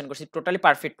অপ্টিমাইজেশন করছি টোটালি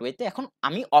পারফেক্ট ওয়েতে। এখন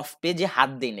আমি অফ পেজে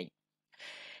হাত দেই নাই।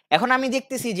 এখন আমি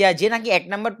দেখতেছি যে যে নাকি ১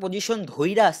 নাম্বার পজিশন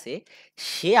ধইরা আছে,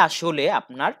 সে আসলে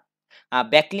আপনার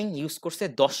ব্যাকলিংক ইউজ করছে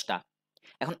 ১০ টা।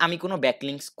 এখন আমি কোনো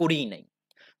ব্যাকলিংকস করিই নাই।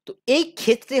 তো এই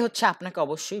ক্ষেত্রে হচ্ছে আপনাকে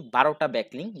অবশ্যই ১২ টা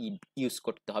ব্যাকলিংক ইউজ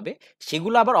করতে হবে।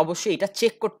 সেগুলো আবার অবশ্যই এটা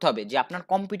চেক করতে হবে যে আপনার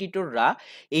কম্পিটিটররা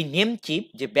এই নেম চিপ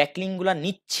যে ব্যাকলিংক গুলা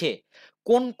নিচ্ছে,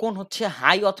 কোন, কোন হচ্ছে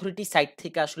হাই অথরিটি সাইট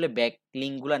থেকে আসলে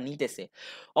ব্যাকলিংক গুলা নিতেছে।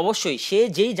 অবশ্যই সে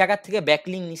যেই জায়গা থেকে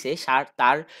ব্যাকলিংক নিছে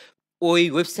তার ওই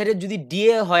ওয়েবসাইটের যদি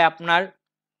ডিএ হয় আপনার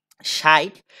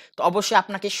 ৬০, তো অবশ্যই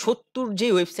আপনাকে ৭০ যে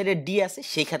ওয়েবসাইটের ডিএ আছে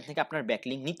সেখান থেকে আপনার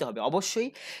ব্যাকলিংক নিতে হবে। অবশ্যই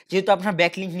যেহেতু আপনার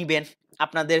ব্যাকলিংক নিবেন,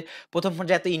 আপনাদের ১ম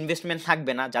পর্যায়ে এত ইনভেস্টমেন্ট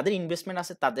থাকবে না। যাদের ইনভেস্টমেন্ট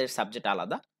আছে তাদের সাবজেক্ট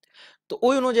আলাদা। তো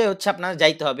ওই অনুযায়ী হচ্ছে আপনার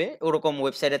যাইতে হবে। ওরকম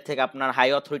ওয়েবসাইটের থেকে আপনার হাই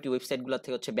অথরিটি ওয়েবসাইট গুলা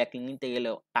থেকে হচ্ছে ব্যাকলিংক নিতে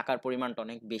গেলেও টাকার পরিমাণটা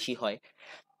অনেক বেশি হয়।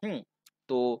 হুম?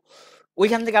 তো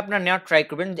ওইখান থেকে আপনারা নেওয়ার ট্রাই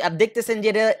করবেন। আর দেখতেছেন যে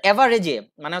এটা এভারেজে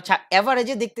মানে হচ্ছে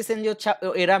এভারেজে দেখতেছেন যে হচ্ছে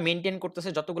এরা মেইনটেইন করতেছে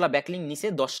যতগুলা ব্যাকলিংক নিছে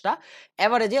 ১০ টা,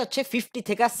 এভারেজে হচ্ছে 50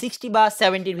 থেকে 60 বা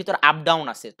 70 এর ভিতর আপ ডাউন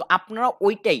আছে। তো আপনারা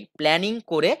ওইটাই প্ল্যানিং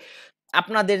করে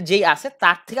আপনাদের যেই আছে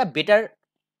তার থেকে বেটার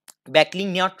ব্যাকলিংক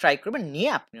নেওয়ার ট্রাই করবেন। নিয়ে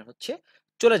আপনার হচ্ছে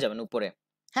চলে যাবেন উপরে।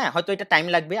 হ্যাঁ, হয়তো এটা টাইম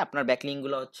লাগবে। আপনার ব্যাকলিংক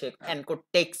গুলো হচ্ছে এনকোড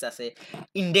টেক্সট আছে,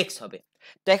 ইনডেক্স হবে।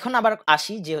 তো এখন আবার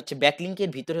আসি যে হচ্ছে ব্যাকলিংকের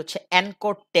ভিতরে হচ্ছে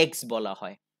এনকোড টেক্সট বলা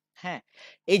হয়। হ্যাঁ?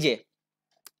 এই যে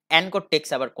এনকোড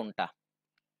টেক্সট আবার কোনটা?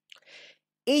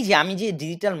 এই যে আমি যে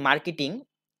ডিজিটাল মার্কেটিং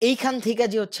এইখান থেকে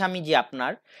যে হচ্ছে আমি যে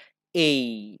আপনার এই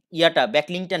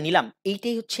ব্যাকলিংকটা নিলাম,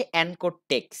 এইটাই হচ্ছে এনকোড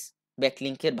টেক্সট।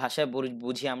 ব্যাকলিংকের ভাষায়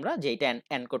বুঝি আমরা যে এটা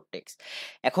এনকোড টেক্সট।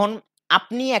 এখন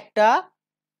আপনি একটা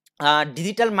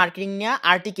ডিজিটাল মার্কেটিং নিয়ে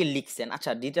আর্টিকেল লিখছেন।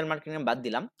 আচ্ছা, ডিজিটাল মার্কেটিং বাদ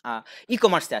দিলাম,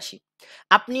 ই-কমার্সে আসি।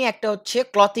 আপনি একটা হচ্ছে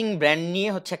ক্লথিং ব্র্যান্ড নিয়ে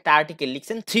হচ্ছে একটা আর্টিকেল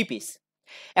লিখছেন 3 পিস।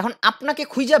 এখন আপনাকে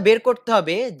খুঁজা বের করতে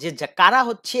হবে যে কারা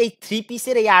হচ্ছে এই 3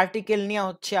 পিসের এই আর্টিকেল নিয়ে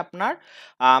হচ্ছে আপনার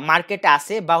মার্কেটে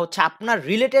আছে, বা হচ্ছে আপনার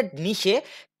রিলেটেড নিশে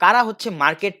কারা হচ্ছে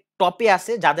মার্কেট টপে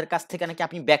আছে, যাদের কাছ থেকে নাকি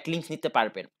আপনি ব্যাকলিংক নিতে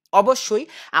পারবেন। অবশ্যই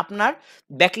আপনার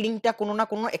ব্যাকলিংকটা কোনো না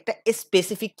কোনো একটা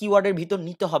স্পেসিফিক কিওয়ার্ডের ভিতর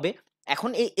নিতে হবে। এখন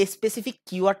এই স্পেসিফিক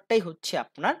কিওয়ার্ডটাই হচ্ছে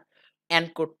আপনার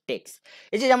অ্যানকর টেক্সট।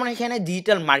 এই যে যেমন এখানে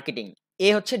ডিজিটাল মার্কেটিং, এ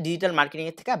হচ্ছে ডিজিটাল মার্কেটিং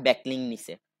এর থেকে ব্যাকলিংক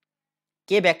নিছে।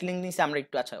 কে ব্যাকলিংক নিছে আমরা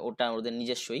একটু, আচ্ছা ওটা ওদের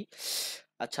নিজস্বই।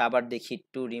 আচ্ছা আবার দেখি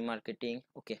একটু রিমার্কেটিং,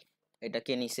 ওকে এটা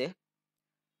কে নিছে,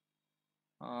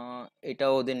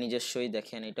 এটাও ওদের নিজস্বই,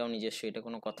 দেখেন এটাও নিজস্ব, এটা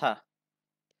কোনো কথা,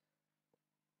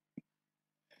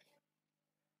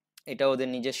 এটা ওদের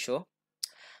নিজস্ব।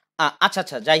 আচ্ছা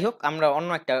আচ্ছা, যাই হোক আমরা অন্য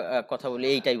একটা কথা বলি,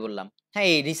 এইটাই বললাম। হ্যাঁ,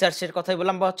 এই রিসার্চের কথাই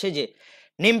বললাম, বা হচ্ছে যে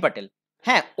নেম প্যাটেল।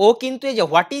 হ্যাঁ, ও কিন্তু এই যে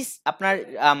হোয়াট ইজ আপনার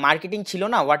মার্কেটিং ছিল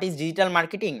না, হোয়াট ইজ ডিজিটাল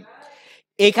মার্কেটিং,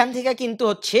 এইখান থেকে কিন্তু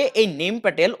হচ্ছে এই নেম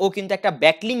প্যাটেল ও কিন্তু একটা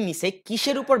ব্যাকলিং নিছে।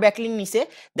 কিসের উপর ব্যাকলিং নিছে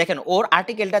দেখেন, ওর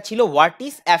আর্টিকেলটা ছিল what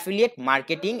is affiliate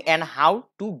marketing and how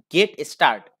to get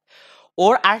start.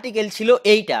 Or article ছিল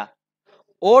এইটা।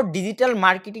 ও ডিজিটাল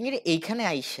মার্কেটিং এর এইখানে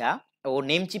আইসা, ও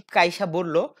নেম চিপকা আইসা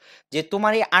বলল যে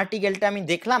তোমার এই আর্টিকেলটা আমি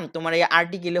দেখলাম, তোমার এই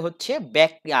আর্টিকেলে হচ্ছে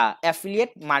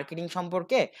অ্যাফিলিয়েট মার্কেটিং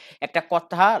সম্পর্কে একটা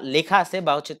কথা লেখা আছে,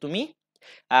 বা হচ্ছে তুমি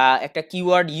একটা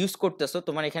কিওয়ার্ড ইউজ করতেছো,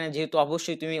 তোমার এখানে যেহেতু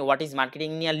অবশ্যই তুমি হোয়াট ইজ মার্কেটিং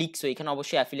নিয়ে লিখছো, এখানে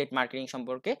অবশ্যই অ্যাফিলিয়েট মার্কেটিং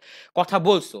সম্পর্কে কথা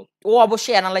বলছো। ও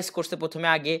অবশ্যই অ্যানালাইজ করছে, প্রথমে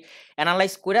আগে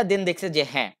অ্যানালাইজ করে দেন দেখছে যে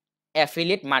হ্যাঁ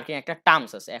অ্যাফিলিয়েট মার্কেটিং একটা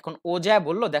টার্মস আছে। এখন ও যা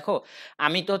বললো, দেখো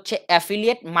আমি তো হচ্ছে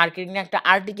অ্যাফিলিয়েট মার্কেটিং একটা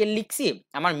আর্টিকেল লিখছি,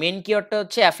 আমার মেন কিওয়ার্ডটা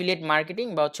হচ্ছে অ্যাফিলিয়েট মার্কেটিং,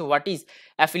 বা হচ্ছে হোয়াট ইজ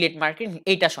অ্যাফিলিয়েট মার্কেটিং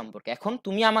এইটা সম্পর্কে। এখন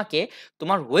তুমি আমাকে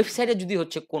তোমার ওয়েবসাইটে যদি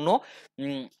হচ্ছে কোনো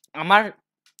আমার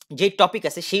যে টপিক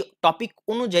আছে সেই টপিক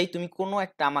অনুযায়ী তুমি কোনো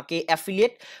একটা আমাকে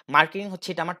অ্যাফিলিয়েট মার্কেটিং হচ্ছে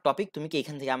এটা আমার টপিক, তুমি কি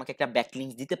এখান থেকে আমাকে একটা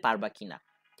ব্যাকলিংক দিতে পারবা কিনা।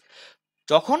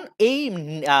 যখন এই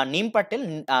নেম পার্টেল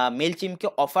মেলচিমকে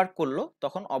অফার করলো,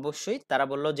 তখন অবশ্যই তারা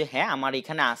বলল যে হ্যাঁ আমার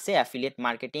এখানে আছে অ্যাফিলিয়েট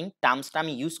মার্কেটিং টার্মসটা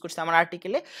আমি ইউজ করছি আমার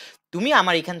আর্টিকেলে, তুমি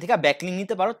আমার এখান থেকে ব্যাকলিংক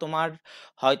নিতে পারো, তোমার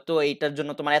হয়তো এইটার জন্য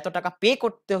তোমার এত টাকা পে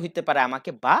করতে হইতে পারে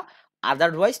আমাকে, বা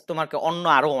আদারওয়াইজ তোমাকে অন্য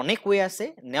আরো অনেক ওয়ে আছে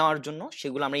নেওয়ার জন্য,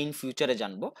 সেগুলো আমরা ইন ফিউচারে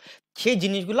জানবো। সেই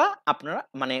জিনিসগুলা আপনারা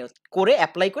মানে করে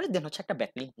অ্যাপ্লাই করে দেন হচ্ছে একটা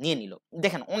ব্যাকলিংক নিয়ে নিল।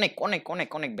 দেখেন অনেক অনেক অনেক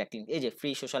অনেক ব্যাকলিংক, এই যে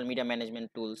free social media management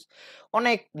tools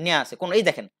অনেক নেওয়া আছে। কোন এই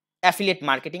দেখেন অ্যাফিলিয়েট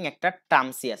মার্কেটিং একটা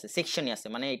টার্মসই আছে, সেকশনই আছে,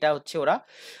 মানে এটা হচ্ছে ওরা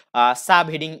সাব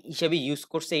হেডিং হিসেবে ইউজ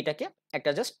করছে এটাকে,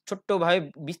 একটা জাস্ট ছোট্টভাবে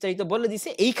বিস্তারিত বলে দিছে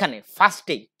এইখানে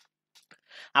ফার্স্টেই।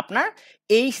 আপনার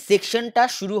এই সেকশনটা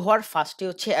শুরু হওয়ার ফার্স্টে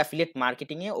হচ্ছে অ্যাফিলিয়েট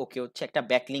মার্কেটিং এ ওকে হচ্ছে একটা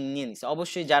ব্যাকলিংক নিয়ে নিছে।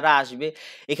 অবশ্যই যারা আসবে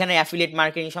এখানে অ্যাফিলিয়েট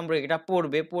মার্কেটিং সম্পর্কে এটা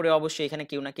পড়বে, পড়ে অবশ্যই এখানে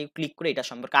কেউ না কেউ ক্লিক করে এটা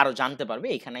সম্পর্কে আরো জানতে পারবে,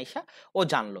 এখানে আইসা ও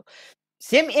জানলো।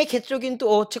 সেম এই ক্ষেত্রেও কিন্তু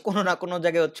ও হচ্ছে কোনো না কোনো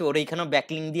জায়গায় হচ্ছে ওর এইখানেও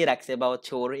ব্যাকলিংক দিয়ে রাখছে, বা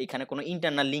হচ্ছে ওর এখানে কোনো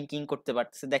ইন্টারনাল লিঙ্কিং করতে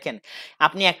পারতেছে। দেখেন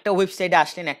আপনি একটা ওয়েবসাইটে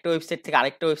আসলেন, একটা ওয়েবসাইট থেকে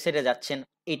আরেকটা ওয়েবসাইটে যাচ্ছেন,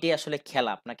 এটাই আসলে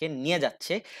খেলা, আপনাকে নিয়ে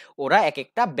যাচ্ছে ওরা এক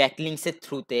একটা ব্যাকলিংকস এর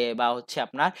থ্রুতে, বা হচ্ছে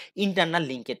আপনার ইন্টারনাল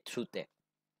লিঙ্কের থ্রুতে।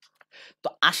 তো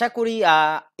আশা করি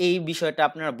এই বিষয়টা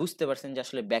আপনারা বুঝতে পারছেন যে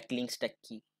আসলে ব্যাকলিংকসটা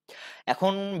কি।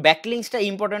 এখন ব্যাকলিংকসটা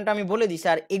ইম্পর্টেন্ট আমি বলে দিছি।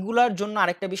 আর এগুলার জন্য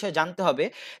আরেকটা বিষয় জানতে হবে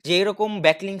যে এরকম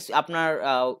ব্যাকলিংকস আপনার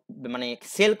মানে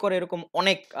সেল করে এরকম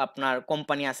অনেক আপনার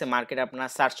কোম্পানি আছে মার্কেটে, আপনারা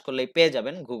সার্চ করলেই পেয়ে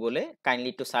যাবেন গুগলে, কাইন্ডলি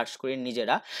একটু সার্চ করে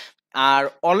নিজেরা। আর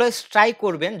অলওয়েজ ট্রাই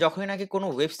করবেন যখনই নাকি কোনো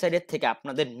ওয়েবসাইটের থেকে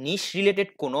আপনাদের নিশ রিলেটেড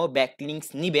কোনো ব্যাকলিংকস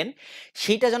নিবেন,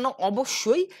 সেইটা যেন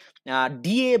অবশ্যই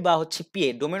ডিএ বা হচ্ছে পিএ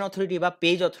ডোমেন অথরিটি বা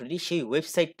পেজ অথরিটি সেই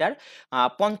ওয়েবসাইটটার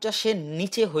 50-এর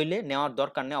নিচে হইলে নেওয়ার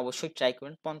দরকার নেই, অবশ্যই ট্রাই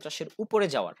করবেন 50-এর উপরে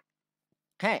যাওয়ার।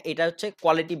 হ্যাঁ, এটা হচ্ছে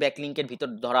কোয়ালিটি ব্যাকলিংকের ভিতর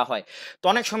ধরা হয়। তো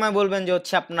অনেক সময় বলবেন যে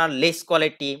হচ্ছে আপনার লেস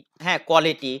কোয়ালিটি, হ্যাঁ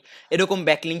কোয়ালিটি, এরকম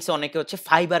ব্যাকলিংকস অনেকে হচ্ছে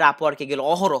ফাইবার আপওয়ার্কে গেলে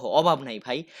অহরহ অভাব নাই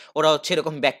ভাই, ওরা হচ্ছে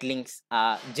এরকম ব্যাকলিংকস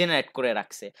জেনারেট করে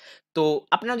রাখছে। তো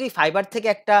আপনারা যদি ফাইবার থেকে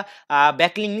একটা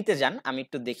ব্যাকলিংক নিতে যান, আমি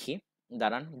একটু দেখি,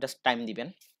 দাঁড়ান জাস্ট টাইম দিবেন।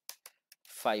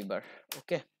 ফাইবার,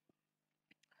 ওকে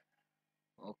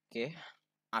ওকে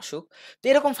আসুক। তো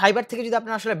এরকম ফাইবার থেকে যদি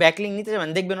আপনারা আসলে ব্যাকলিংক নিতে যাবেন,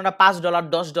 দেখবেন ওরা $5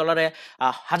 $10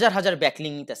 হাজার হাজার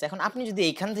ব্যাকলিংক নিতেছে। এখন আপনি যদি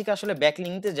এইখান থেকে আসলে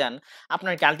ব্যাকলিংক নিতে যান,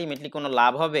 আপনার কি আলটিমেটলি কোনো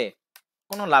লাভ হবে?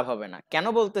 কোনো লাভ হবে না। কেন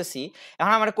বলতেছি?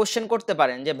 এখন আমরা কোয়েশ্চেন করতে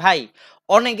পারেন যে ভাই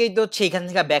অনেকেই তো হচ্ছে এখান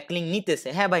থেকে ব্যাকলিংক নিতেছে।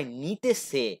 হ্যাঁ ভাই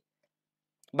নিতেছে,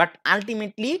 but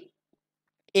ultimately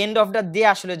end of the day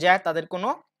আসলে যায় তাদের কোনো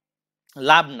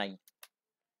লাভ নাই।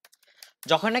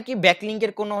 যখন নাকি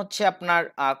ব্যাকলিংকের কোনো হচ্ছে আপনার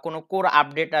কোনো কোর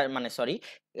আপডেট, মানে সরি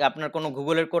আপনার কোনো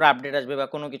গুগলের কোনো আপডেট আসবে বা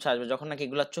কোনো কিছু আসবে, যখন নাকি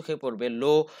এগুলা চোখে পড়বে,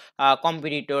 লো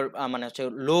কম্পিটিটর মানে হচ্ছে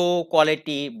লো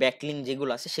কোয়ালিটি ব্যাকলিঙ্ক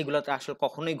যেগুলো আছে সেগুলোতে আসলে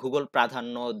কখনোই গুগল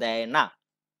প্রাধান্য দেয় না।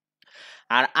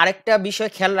 আর আরেকটা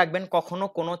বিষয় খেয়াল রাখবেন, কখনো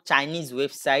কোনো চাইনিজ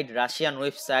ওয়েবসাইট, রাশিয়ান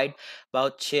ওয়েবসাইট বা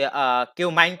হচ্ছে কেউ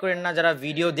মাইন্ড করেন না যারা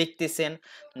ভিডিও দেখতেছেন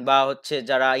বা হচ্ছে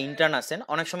যারা ইন্টার্ন আছেন,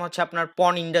 অনেক সময় হচ্ছে আপনার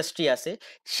পর্ন ইন্ডাস্ট্রি আছে,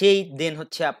 সেই দেন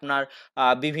হচ্ছে আপনার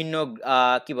বিভিন্ন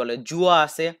কি বলে জুয়া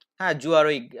আছে, হ্যাঁ জুয়ার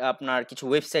ওই আপনার কিছু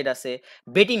ওয়েবসাইট আছে,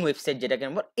 বেটিং ওয়েবসাইট যেটাকে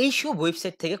আমরা, এইসব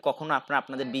ওয়েবসাইট থেকে কখনো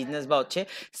আপনাদের বিজনেস বা হচ্ছে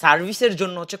সার্ভিসের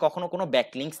জন্য হচ্ছে কখনো কোনো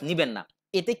ব্যাকলিংকস নিবেন না।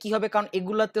 এতে কি হবে, কারণ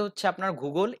এগুলাতে হচ্ছে আপনার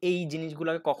গুগল এই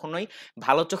জিনিসগুলোকে কখনোই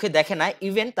ভালো চোখে দেখে না।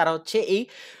 ইভেন তারা হচ্ছে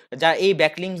এই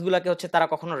ব্যাকলিংকস গুলাকে হচ্ছে তারা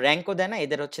কখনো র্যাঙ্কও দেয় না,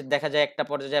 এদের হচ্ছে দেখা যায় একটা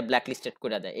পর্যায়ে ব্ল্যাক লিস্টেড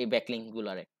করে দেয় এই ব্যাকলিংক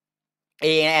গুলারে,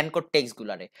 এই অ্যানকর টেক্সট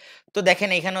গুলারে। তো দেখেন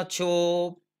এখানে হচ্ছে ও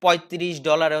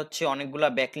 $35 হচ্ছে অনেকগুলা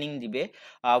ব্যাকলিংক দিবে,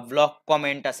 ব্লগ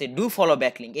কমেন্ট আছে, ডু ফলো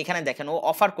ব্যাকলিংক, এখানে দেখেন ও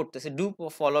অফার করতেছে ডু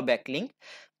ফলো ব্যাকলিংক।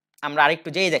 আমরা আরেকটু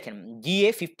যেই দেখেন GA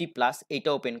 50+ এইটা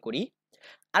ওপেন করি,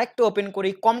 আরেকটা ওপেন করি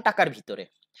কম টাকার ভিতরে,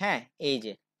 হ্যাঁ এই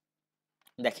যে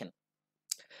দেখেন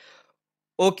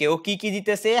ওকে ও কি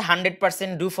দিতেছে,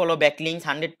 100% do follow backlinks,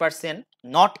 100%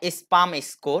 not sperm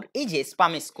score, এই যে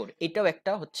স্পাম স্কোর এটাও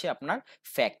একটা হচ্ছে আপনার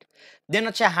ফ্যাক্ট। দেন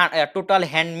হচ্ছে টোটাল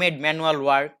হ্যান্ডমেড ম্যানুয়াল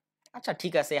ওয়ার্ক, আচ্ছা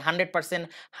ঠিক আছে, 100%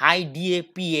 হাই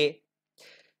ডিএপিএ,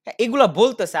 এগুলা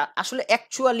বলতেছে, আসলে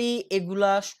অ্যাকচুয়ালি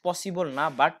এগুলা পসিবল না,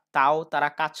 বাট তাও তারা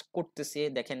কাজ করতেছে।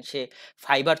 দেখেন সে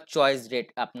ফাইবার চয়েস রেট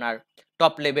আপনার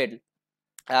টপ লেভেল,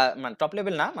 মানে টপ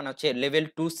লেভেল না, মানে হচ্ছে লেভেল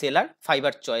 2 সেলার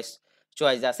ফাইবার চয়েস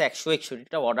আছে,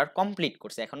 161টা অর্ডার কমপ্লিট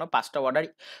করছে, এখনো 5টা অর্ডার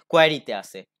কোয়ারিতে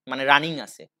আছে, মানে রানিং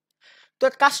আছে। তো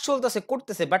কাজ চলতেছে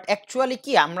করতেছে, বাট অ্যাকচুয়ালি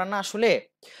কি আমরা না আসলে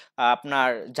আপনার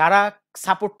যারা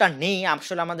সাপোর্টটা নেই,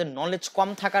 আসলে আমাদের নলেজ কম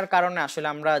থাকার কারণে আসলে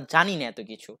আমরা জানি না এত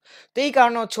কিছু। তো এই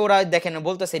কারণে হচ্ছে ওরা দেখেন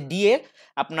বলতেছে ডিএ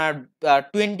আপনার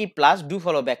 20+ do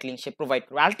follow backlink say provide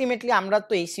করবে। আলটিমেটলি আমরা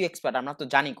তো এসইও এক্সপার্ট, আমরা তো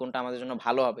জানি কোনটা আমাদের জন্য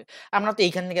ভালো হবে, আমরা তো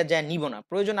এইখান থেকে যা নিব না,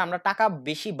 প্রয়োজন আমরা টাকা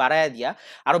বেশি বাড়ায় দিয়া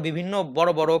আরো বিভিন্ন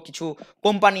বড় বড় কিছু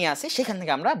কোম্পানি আছে সেখান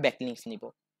থেকে আমরা ব্যাকলিংকস নিব।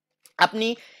 আপনি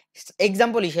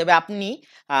এক্সাম্পল হিসেবে আপনি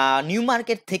নিউ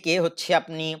মার্কেট থেকে হচ্ছে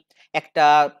আপনি একটা,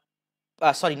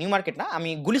 সরি নিউ মার্কেট না,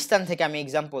 আমি গুলিস্তান থেকে আমি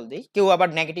এক্সাম্পল দিই, কেউ আবার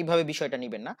নেগেটিভ ভাবে বিষয়টা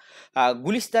নেবেন না।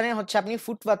 গুলিস্তানে হচ্ছে আপনি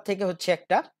ফুটপাথ থেকে হচ্ছে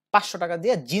একটা 500 টাকা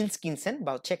দিয়ে জিন্স কিনছেন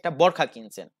বা হচ্ছে একটা বরখা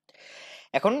কিনছেন।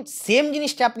 এখন সেম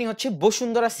জিনিসটা আপনি হচ্ছে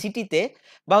বসুন্ধরা সিটিতে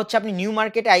বা হচ্ছে আপনি নিউ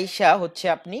মার্কেটে আইসা হচ্ছে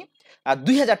আপনি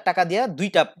 2000 টাকা দিয়ে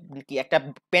দুইটা, কি একটা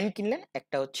প্যান্ট কিনলেন,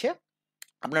 একটা হচ্ছে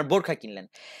আপনার বোরখা কিনলেন।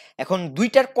 এখন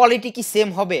দুইটার কোয়ালিটি কি সেম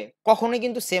হবে? কখনোই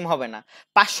কিন্তু সেম হবে না।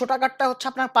 500 টাকারটা হচ্ছে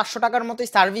আপনার 500 টাকার মতোই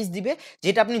সার্ভিস দিবে,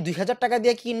 যেটা আপনি 2000 টাকা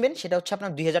দিয়ে কিনবেন সেটা হচ্ছে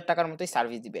আপনার 2000 টাকার মতোই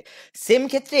সার্ভিস দিবে। সেম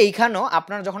ক্ষেত্রে এইখানেও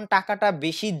আপনার যখন টাকাটা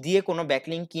বেশি দিয়ে কোনো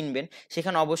ব্যাকলিংক কিনবেন,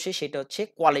 সেখানে অবশ্যই সেটা হচ্ছে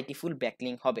কোয়ালিটিফুল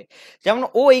ব্যাকলিংক হবে। যেমন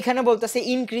ও এইখানে বলতেছে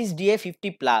ইনক্রিজ ডিএ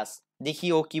 50+, দেখি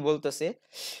ও কি বলতেছে।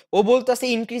 ও বলতেছে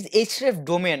ইনক্রিজ এইচরেফ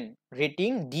ডোমেন রেটিং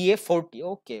ডিএ 40,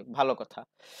 ওকে ভালো কথা।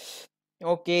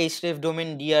 ওকে স্রেফ ডোমেন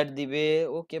ডিআর দিবে,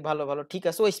 ওকে ভালো ভালো ঠিক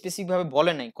আছে, ও স্পেসিফিক ভাবে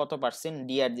বলে নাই কত পার্সেন্ট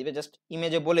ডিআর দিবে, জাস্ট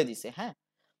ইমেজে বলে দিছে, হ্যাঁ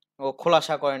ও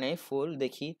খোলাসা করে নাই ফুল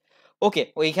দেখি। ওকে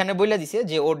ওইখানে বলে দিছে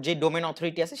যে ওর যে ডোমেন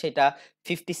অথরিটি আছে সেটা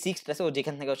 56 আছে, ও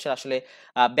যেখান থেকে হচ্ছে আসলে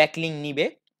ব্যাকলিং নিবে।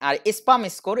 আর স্পাম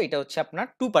স্কোর এটা হচ্ছে আপনার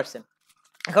 2%।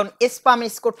 এখন স্পাম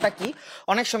স্কোরটা কি,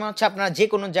 অনেক সময় হচ্ছে আপনার যে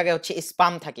কোনো জায়গায় হচ্ছে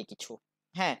স্পাম থাকে কিছু,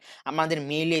 হ্যাঁ আমাদের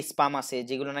মেইলে স্পাম আছে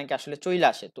যেগুলো নাকি আসলে চলে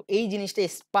আসে, তো এই জিনিসটা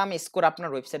স্পাম স্কোর আপনার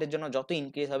ওয়েবসাইটের জন্য যত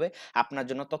ইনক্রিজ হবে আপনার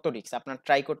জন্য তত রিস্ক, আপনার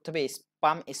ট্রাই করতে হবে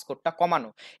স্পাম স্কোরটা কমানো।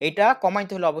 এটা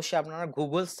কমাইতে হলে অবশ্যই আপনারা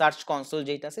গুগল সার্চ কনসোল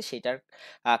যেটা আছে সেটার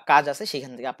কাজ আছে,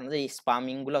 সেখান থেকে আপনাদের এই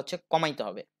স্পামিং গুলো হচ্ছে কমাইতে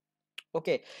হবে।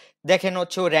 ওকে দেখেন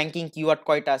হচ্ছে ও র্যাঙ্কিং কিওয়ার্ড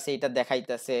কয়টা আছে এটা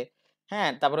দেখাইতেছে, হ্যাঁ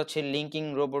তারপর হচ্ছে লিঙ্কিং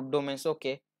রোবট ডোমেন্স,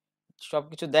 ওকে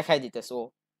সবকিছু দেখাই দিতেছে ও।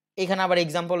 এখানে আবার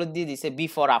এক্সাম্পল দিয়ে দিছে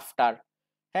বিফোর আফটার,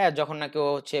 হ্যাঁ যখন নাকি ও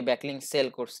হচ্ছে ব্যাকলিংক সেল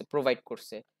করছে প্রোভাইড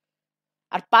করছে।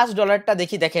 আর $5টা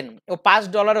দেখি, দেখেন ও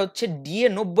 $5 হচ্ছে DA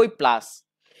 90+,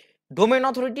 domain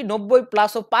authority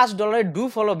 90+, O $5 do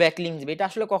follow backlink দিবে। এটা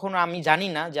আসলে কখনো আমি জানি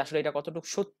না যে আসলে এটা কতটুকু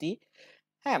সত্যি,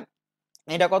 হ্যাঁ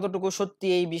এটা কতটুকু সত্যি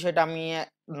এই বিষয়টা আমি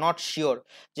নট শিওর,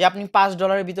 যে আপনি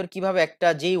 $5 ভিতর কিভাবে একটা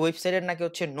যেই ওয়েবসাইটের নাকি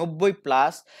হচ্ছে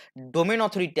 90+ ডোমেন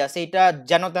অথরিটি আছে, এটা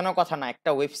যেন তেন কথা না, একটা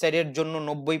ওয়েবসাইটের জন্য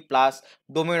 90+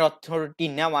 ডোমেন অথরিটি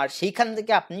নেওয়ার, সেইখান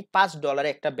থেকে আপনি $5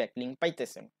 একটা ব্যাকলিংক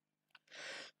পাইতেছেন।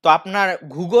 তো আপনার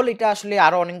গুগল এটা আসলে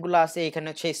আরো অনেকগুলো আছে, এখানে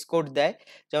হচ্ছে স্কোর দেয়,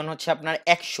 যেমন হচ্ছে আপনার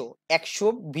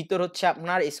 100 ভিতর হচ্ছে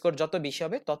আপনার স্কোর যত বেশি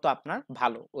হবে তত আপনার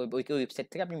ভালো, ওই ওয়েবসাইট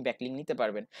থেকে আপনি ব্যাকলিংক নিতে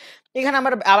পারবেন। এখানে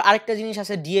আমার আরেকটা জিনিস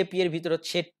আছে ডিএপি এর ভিতর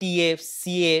হচ্ছে টিএফ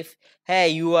সিএফ, হ্যাঁ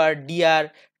ইউআর ডিআর।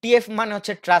 টিএফ মানে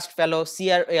হচ্ছে trust flow,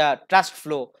 CR trust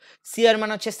flow, CR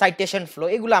মানে হচ্ছে সাইটেশন ফ্লো,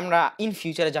 এগুলো আমরা ইন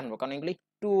ফিউচারে জানবো কারণ এগুলো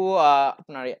আরেকটু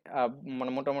আপনার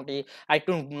মানে মোটামুটি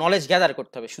আরেকটু নলেজ গ্যাদার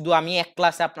করতে হবে। শুধু আমি এক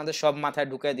ক্লাসে আপনাদের সব মাথায়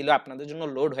ঢুকিয়ে দিলেও আপনাদের জন্য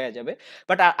লোড হয়ে যাবে।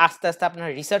 বাট আস্তে আস্তে আপনার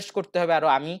রিসার্চ করতে হবে। আরো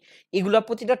আমি এগুলা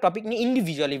প্রতিটা টপিক নিয়ে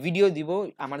ইন্ডিভিজুয়ালি ভিডিও দিব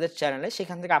আমাদের চ্যানেলে,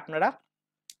 সেখান থেকে আপনারা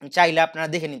চাইলে আপনারা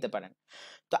দেখে নিতে পারেন।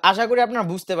 তো আশা করি আপনারা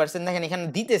বুঝতে পারছেন। দেখেন এখানে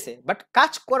দিতেছে, বাট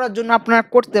কাজ করার জন্য আপনারা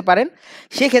করতে পারেন,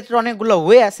 সেক্ষেত্রে অনেকগুলো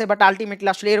ওয়ে আছে। বাট আলটিমেটলি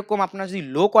আসলে এরকম আপনারা যদি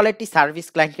লো কোয়ালিটি সার্ভিস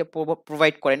ক্লায়েন্টকে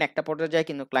প্রোভাইড করেন, একটা পর্যায়ে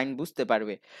কিন্তু ক্লায়েন্ট বুঝতে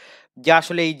পারবে যে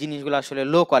আসলে এই জিনিসগুলো আসলে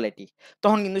লো কোয়ালিটি,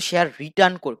 তখন কিন্তু সে আর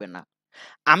রিটার্ন করবে না।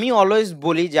 আমি অলওয়েজ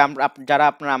বলি যে আমরা যারা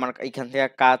আপনারা আমার এখান থেকে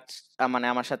কাজ মানে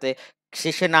আমার সাথে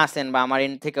শেষে না আসেন বা আমার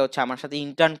এন্ড থেকে হচ্ছে আমার সাথে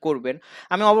ইন্টার্ন করবেন,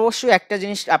 আমি অবশ্যই একটা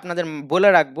জিনিস আপনাদের বলে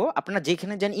রাখবো, আপনারা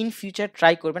যেখানে যান ইন ফিউচার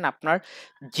ট্রাই করবেন আপনার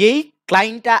যেই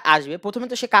ক্লায়েন্টটা আসবে, প্রথমে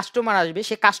তো সে কাস্টমার আসবে,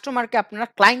 সেই কাস্টমারকে আপনারা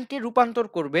ক্লায়েন্টে রূপান্তর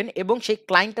করবেন এবং সেই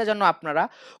ক্লায়েন্টটা যেন আপনারা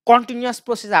কন্টিনিউয়াস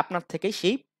প্রসেসে আপনার থেকে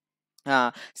সেই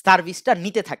সার্ভিসটা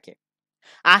নিতে থাকে।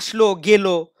 আসলো গেল,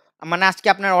 মানে আজকে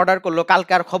আপনার অর্ডার করলো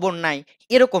কালকে আর খবর নাই,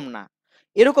 এরকম না।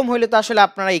 এরকম হইলে তো আসলে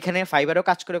আপনারা এখানে ফাইবারও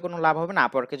কাজ করে কোনো লাভ হবে না,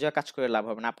 আপওয়ার্কে যাওয়া কাজ করে লাভ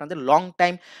হবে না। আপনাদের লং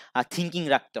টাইম থিঙ্কিং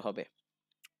রাখতে হবে।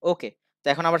 ওকে, তো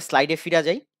এখন আবার স্লাইডে ফিরা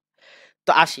যাই।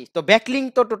 তো আসি, তো ব্যাকলিঙ্ক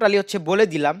তো টোটালি হচ্ছে বলে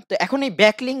দিলাম। তো এখন এই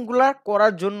ব্যাকলিঙ্ক গুলা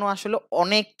করার জন্য আসলে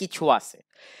অনেক কিছু আছে।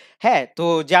 হ্যাঁ, তো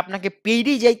যে আপনাকে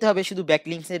পেইডই যাইতে হবে শুধু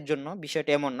ব্যাকলিংস এর জন্য,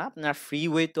 বিষয়টা এমন না। আপনার ফ্রি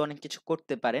ওয়ে তো অনেক কিছু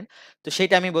করতে পারেন। তো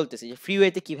সেটা আমি বলতেছি যে ফ্রি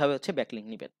ওয়েতে কিভাবে হচ্ছে ব্যাকলিঙ্ক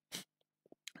নিবেন।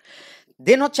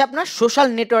 দেন হচ্ছে আপনার সোশ্যাল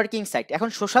নেটওয়ার্কিং সাইট। এখন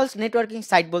সোশ্যাল নেটওয়ার্কিং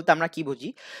সাইট বলতে আমরা কি বুঝি?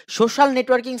 সোশ্যাল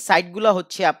নেটওয়ার্কিং সাইটগুলো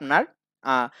হচ্ছে আপনার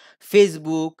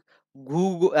ফেসবুক,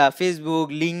 ফেসবুক,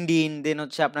 লিঙ্কডইন, দেন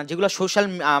হচ্ছে আপনার যেগুলো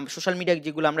সোশ্যাল মিডিয়া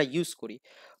যেগুলো আমরা ইউজ করি।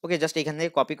 ওকে, জাস্ট এখান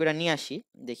থেকে কপি করে নিয়ে আসি,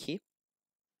 দেখি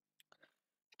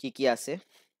কি কি আছে।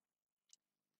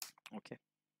 ওকে,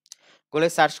 গুগলে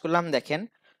সার্চ করলাম, দেখেন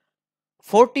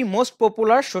 40 most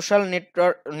popular social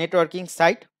networking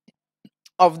site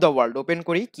of the world. Open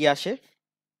করি, কি আসে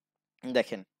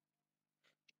দেখেন।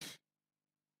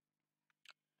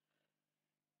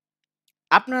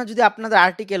 আপনারা যদি আপনাদের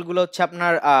আর্টিকেল গুলো হচ্ছে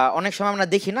আপনার অনেক সময় আমরা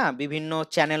দেখি না, বিভিন্ন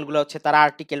চ্যানেল গুলো হচ্ছে তারা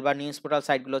আর্টিকেল বা নিউজ পোর্টাল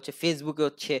সাইট গুলো হচ্ছে ফেসবুকে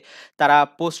হচ্ছে তারা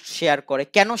পোস্ট শেয়ার করে।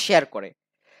 কেন শেয়ার করে?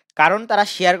 কারণ তারা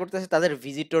শেয়ার করতেছে তাদের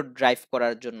ভিজিটর ড্রাইভ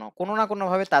করার জন্য। কোনো না কোনো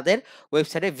ভাবে তাদের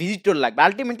ওয়েবসাইটে ভিজিটর লাগবে।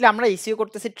 আলটিমেটলি আমরা এসইও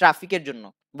করতেছি ট্রাফিকের জন্য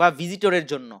বা ভিজিটরের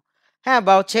জন্য। হ্যাঁ,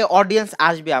 বা হচ্ছে অডিয়েন্স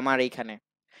আসবে আমার এইখানে,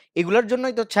 এগুলোর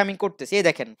জন্যই তো হচ্ছে আমি করতেছি। এই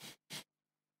দেখেন,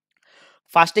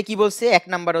 ফার্স্টে কি বলছে, এক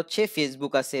নাম্বার হচ্ছে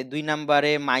ফেসবুক আছে, 2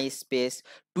 নাম্বারে মাইস্পেস,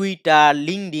 টুইটার,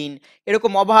 লিঙ্কডইন,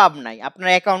 এরকম অভাব নাই।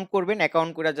 আপনারা অ্যাকাউন্ট করবেন,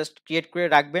 অ্যাকাউন্ট করে জাস্ট ক্রিয়েট করে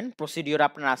রাখবেন, প্রসিডিওর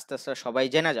আপনারা আস্তে আস্তে সবাই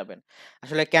জেনে যাবেন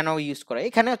আসলে কেন ইউজ করে।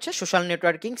 এখানে হচ্ছে সোশ্যাল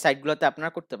নেটওয়ার্কিং সাইটগুলোতে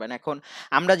আপনারা করতে পারেন। এখন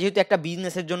আমরা যেহেতু একটা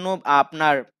বিজনেসের জন্য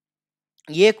আপনার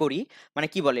ইয়ে করি, মানে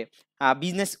কি বলে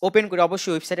বিজনেস ওপেন করি,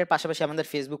 অবশ্যই ওয়েবসাইটের পাশাপাশি আমাদের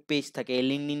ফেসবুক পেজ থাকে,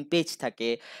 লিঙ্কডইন পেজ থাকে,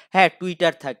 হ্যাঁ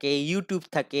টুইটার থাকে, ইউটিউব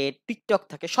থাকে, টিকটক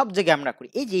থাকে, সব জায়গায় আমরা করি।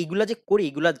 এই যে এইগুলা যে করি,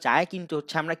 এগুলা যায় কিন্তু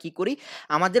হচ্ছে আমরা কি করি,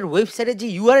 আমাদের ওয়েবসাইটের যে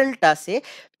ইউআরএলটা আছে,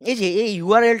 এই যে এই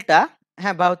ইউআরএলটা,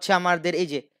 হ্যাঁ, বা হচ্ছে আমাদের এই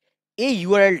যে এই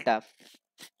ইউআরএলটা,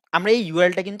 আমরা এই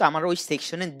ইউআরএলটা কিন্তু আমার ওই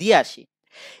সেকশনে দিয়ে আসি।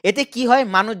 এতে কি হয়,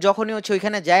 মানুষ যখনই হচ্ছে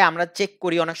ওইখানে যায়, আমরা চেক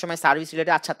করি অনেক সময় সার্ভিস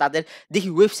রিলেটেড, আচ্ছা তাদের দেখি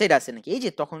ওয়েবসাইট আছে নাকি, এই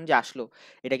যে তখন যে আসলো,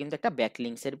 এটা কিন্তু একটা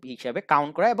ব্যাকলিংস এর হিসাবে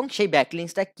কাউন্ট করা, এবং সেই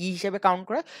ব্যাকলিংসটা কি হিসাবে কাউন্ট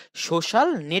করা, সোশ্যাল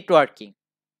নেটওয়ার্কিং।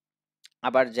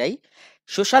 আবার যাই,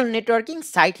 সোশ্যাল নেটওয়ার্কিং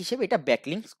সাইট হিসেবে এটা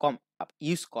ব্যাকলিংস কম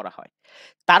ইউজ করা হয়।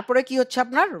 তারপরে কি হচ্ছে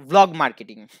আপনার ভ্লগ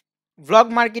মার্কেটিং। ভ্লগ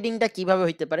মার্কেটিংটা কিভাবে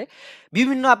হইতে পারে,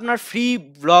 বিভিন্ন আপনার ফ্রি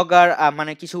ব্লগার,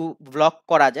 মানে কিছু ব্লগ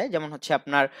করা যায়, যেমন হচ্ছে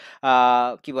আপনার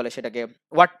কি বলে সেটাকে,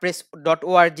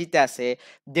 wordpress.org-তে আছে,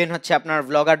 দেন হচ্ছে আপনার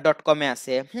vlogger.com-এ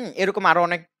আছে, এরকম আরো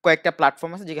অনেক কয়েকটা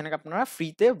প্ল্যাটফর্ম আছে যেখানে আপনারা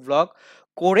ফ্রিতে ব্লগ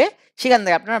করে সেখান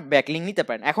থেকে আপনারা ব্যাকলিংক নিতে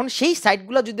পারেন। এখন সেই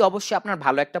সাইটগুলো যদি অবশ্যই আপনার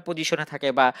ভালো একটা পজিশনে থাকে,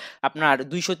 বা আপনার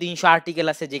 200-300 আর্টিকেল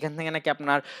আছে যেখান থেকে নাকি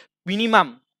আপনার মিনিমাম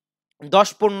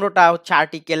 10-15টা হচ্ছে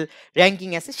আর্টিকেল র‍্যাংকিং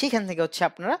আছে, সেখান থেকে হচ্ছে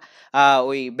আপনারা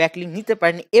ওই ব্যাকলিংক নিতে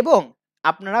পারেন, এবং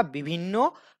আপনারা বিভিন্ন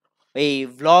এই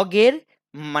ভ্লগের,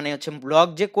 মানে হচ্ছে ব্লগ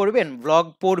যে করবেন, ব্লগ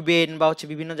পড়বেন, বা হচ্ছে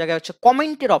বিভিন্ন জায়গায় হচ্ছে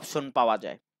কমেন্টের অপশন পাওয়া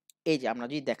যায়। এই যে আমরা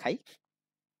যদি দেখাই,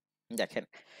 দেখেন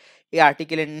এই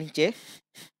আর্টিকেলের নিচে,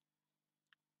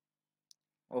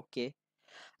 ওকে,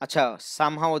 আচ্ছা,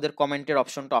 সামহাউ ওদের কমেন্টের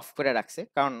অপশনটা অফ করে রাখছে,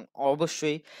 কারণ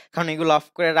অবশ্যই, কারণ এগুলো অফ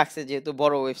করে রাখছে যেহেতু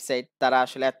বড় ওয়েবসাইট, তারা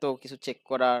আসলে এত কিছু চেক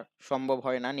করা সম্ভব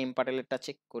হয় না। নেম পাটেলেরটা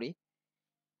চেক করি,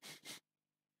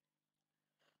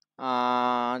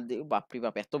 বাপরে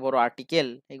বাপ, এত বড় আর্টিকেল,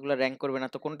 এগুলো র‍্যাংক করবে না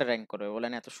তো কোনটা র‍্যাংক করবে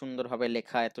বলেন? এত সুন্দরভাবে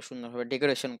লেখা, এত সুন্দরভাবে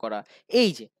ডেকোরেশন করা। এই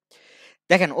যে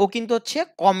দেখেন, ও কিন্তু হচ্ছে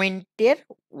কমেন্টের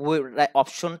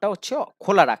অপশনটা হচ্ছে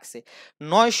খোলা রাখছে।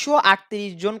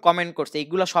 938 জন কমেন্ট করছে।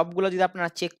 এইগুলা সবগুলো যদি আপনারা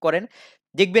চেক করেন,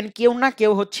 দেখবেন কেউ না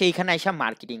কেউ হচ্ছে এখানে আইসা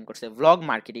মার্কেটিং করছে, ভ্লগ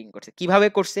মার্কেটিং করছে। কিভাবে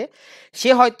করছে? সে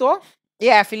হয়তো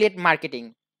অ্যাফিলিয়েট মার্কেটিং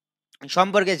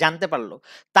সম্পর্কে জানতে পারলো,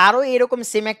 তারও এরকম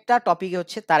সেম একটা টপিকে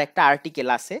হচ্ছে তার একটা আর্টিকেল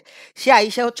আছে, সে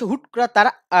আইসা হচ্ছে হুট করে তার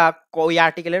ওই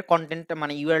আর্টিকেলের কন্টেন্টটা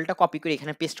মানে ইউআরএলটা কপি করে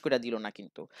এখানে পেস্ট করে দিল না,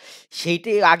 কিন্তু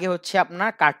সেইটাই আগে হচ্ছে আপনার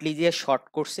কাটলি দিয়ে শর্ট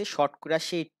করছে, শর্ট করে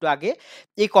সে একটু আগে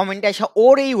এই কমেন্টে আইসা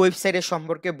ওর এই ওয়েবসাইটের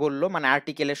সম্পর্কে বললো, মানে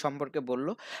আর্টিকেলের সম্পর্কে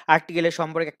বললো, আর্টিকেলের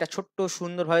সম্পর্কে একটা ছোট্ট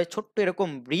সুন্দরভাবে ছোট্ট এরকম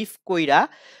ব্রিফ কইরা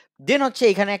দেন হচ্ছে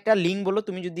এখানে একটা লিঙ্ক বললো,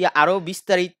 তুমি যদি আরো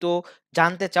বিস্তারিত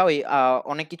জানতে চাও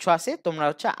অনেক কিছু আছে, তোমরা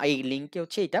হচ্ছে এই লিঙ্কে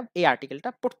হচ্ছে এই আর্টিকেলটা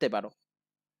পড়তে পারো।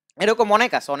 এরকম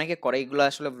অনেক আছে, অনেকে করে এগুলো,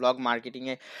 আসলে ব্লগ মার্কেটিং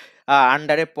এ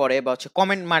আন্ডারে পড়ে, বা হচ্ছে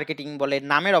কমেন্ট মার্কেটিং বলে,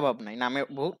 নামের অভাব নাই, নামের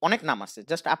অনেক নাম আছে।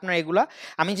 জাস্ট আপনার এগুলা,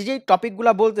 আমি যে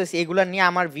টপিকগুলা বলতেছি এগুলা নিয়ে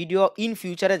আমার ভিডিও ইন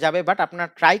ফিউচারে যাবে, বাট আপনারা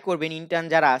ট্রাই করবেন, ইন্টার্ন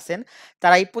যারা আছেন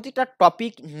তারা এই প্রতিটা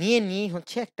টপিক নিয়ে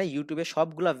হচ্ছে একটা ইউটিউবে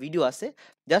সবগুলা ভিডিও আছে,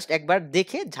 জাস্ট একবার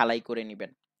দেখে ঝালাই করে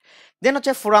নেবেন। দেন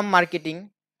হচ্ছে ফোরাম মার্কেটিং,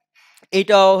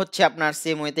 এইটাও হচ্ছে আপনার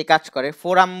সেম ওয়েতে কাজ করে।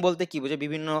 ফোরাম বলতে কি বোঝে?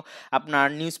 বিভিন্ন আপনার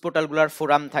নিউজ পোর্টালগুলোর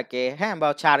ফোরাম থাকে, হ্যাঁ, বা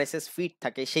হচ্ছে আরএসএস ফিড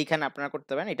থাকে, সেইখানে আপনারা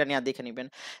করতে পারেন, এটা নিয়ে দেখে নেবেন।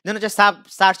 দেন হচ্ছে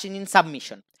সার্চ ইঞ্জিন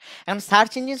সাবমিশন। এখন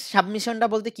সার্চ ইঞ্জিন সাবমিশনটা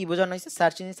বলতে কি বোঝানো হয়েছে?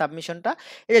 সার্চ ইঞ্জিন সাবমিশনটা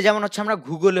এই যে যেমন হচ্ছে আমরা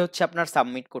গুগলে হচ্ছে আপনার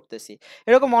সাবমিট করতেছি,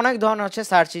 এরকম অনেক ধরনের হচ্ছে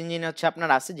সার্চ ইঞ্জিন হচ্ছে আপনার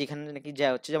আছে, যেখানে নাকি যা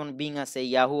হচ্ছে যেমন বিং আছে,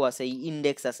 ইয়াহু আছে,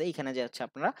 ইন্ডেক্স আছে, এখানে যে হচ্ছে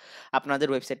আপনারা আপনাদের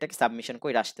ওয়েবসাইটটাকে সাবমিশন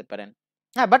করে আসতে পারেন।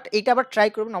 হ্যাঁ, বাট এটা আবার ট্রাই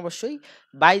করবেন অবশ্যই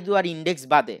বাই দুয়ার ইন্ডেক্স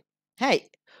বাদে। হ্যাঁ,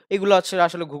 এগুলো হচ্ছে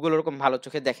আসলে গুগল ওরকম ভালো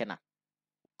চোখে দেখে না।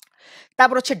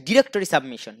 তারপর হচ্ছে ডিরেক্টরি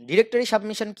সাবমিশন। ডিরেক্টরি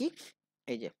সাবমিশন কি?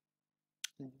 এই যে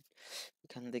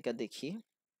এখান থেকে দেখি,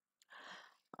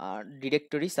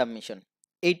 ডিরেক্টরি সাবমিশন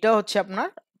এইটা হচ্ছে আপনার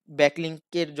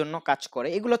ব্যাকলিংকের জন্য কাজ করে।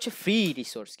 এগুলো হচ্ছে ফ্রি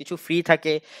রিসোর্স, কিছু ফ্রি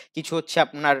থাকে, কিছু হচ্ছে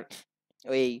আপনার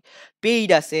ওই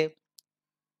পেইড আছে।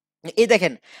 এই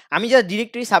দেখেন, আমি যা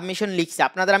ডিরেক্টরি সাবমিশন লিখছি,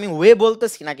 আপনাদের আমি ওয়ে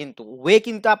বলতেছি না, কিন্তু ওয়ে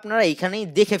কিন্তু আপনারা এইখানেই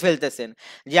দেখে ফেলতেছেন।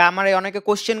 যে আমার অনেকে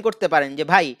কোশ্চেন করতে পারেন যে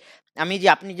ভাই, আমি যে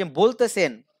আপনি যে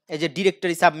বলতেছেন এই যে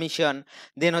ডিরেক্টরি সাবমিশন,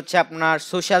 দেন হচ্ছে আপনার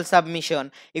সোশ্যাল সাবমিশন,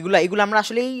 এগুলা এগুলো আমরা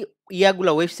আসলে এই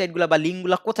ইয়াগুলা ওয়েবসাইটগুলা বা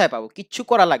লিঙ্কগুলা কোথায় পাবো? কিচ্ছু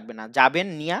করা লাগবে না, যাবেন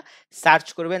নিয়া সার্চ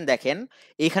করবেন, দেখেন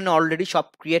এখানে অলরেডি সব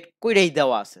ক্রিয়েট করেই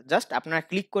দেওয়া আছে, জাস্ট আপনারা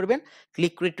ক্লিক করবেন,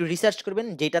 ক্লিক করে একটু রিসার্চ করবেন,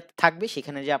 যেটা থাকবে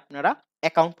সেখানে যে আপনারা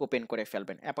অ্যাকাউন্ট ওপেন করে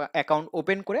ফেলবেন, অ্যাকাউন্ট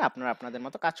ওপেন করে আপনারা আপনাদের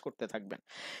মতো কাজ করতে থাকবেন।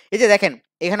 এই যে দেখেন,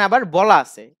 এখানে আবার বলা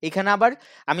আছে, এখানে আবার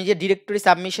আমি যে ডিরেক্টরি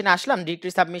সাবমিশনে আসলাম,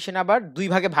 ডিরেক্টরি সাবমিশন আবার দুই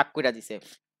ভাগে ভাগ করে দিছে,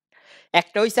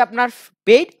 একটা হইছে আপনার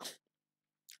পেইড,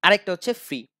 আরেকটা হচ্ছে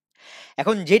ফ্রি।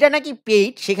 এখন যেটা নাকি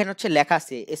পেইড, সেখানে হচ্ছে লেখা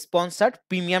আছে sponsored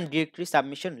premium directory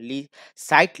submission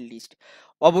site list.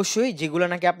 অবশ্যই যেগুলো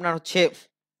নাকি আপনার হচ্ছে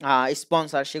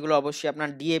স্পন্সর, সেগুলো অবশ্যই আপনার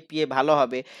ডিএপিএ ভালো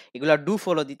হবে, এগুলো ডু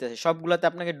ফলো দিতেছে, সবগুলোতে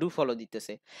আপনাকে ডু ফলো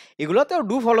দিতেছে, এগুলোতেও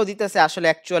ডু ফলো দিতেছে। আসলে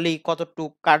অ্যাকচুয়ালি কতটুকু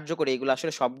কার্যকরী এগুলো,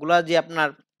 আসলে সবগুলা যে আপনার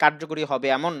কার্যকরী হবে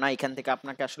এমন না, এখান থেকে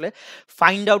আপনাকে আসলে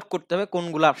ফাইন্ড আউট করতে হবে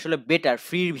কোনগুলো আসলে বেটার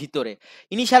ফ্রির ভিতরে।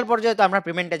 ইনিশিয়াল পর্যায়ে তো আমরা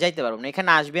পেমেন্টে যাইতে পারবো না, এখানে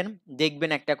আসবেন, দেখবেন,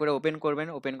 একটা করে ওপেন করবেন,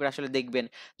 ওপেন করে আসলে দেখবেন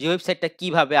যে ওয়েবসাইটটা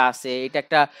কিভাবে আছে, এটা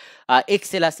একটা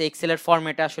এক্সেল আছে, এক্সেলের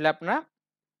ফরম্যাটে আসলে আপনারা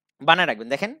বানায় রাখবেন।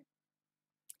 দেখেন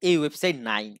এই ওয়েবসাইট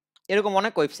নাই, এরকম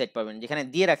অনেক ওয়েবসাইট পাবেন যেখানে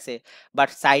দিয়ে রাখছে, বাট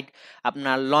সাইট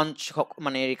আপনার লঞ্চ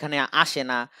মানে এখানে আসে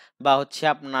না, বা হচ্ছে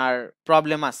আপনার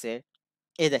প্রবলেম আছে।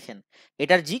 এই দেখেন,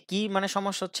 এটার জি কি মানে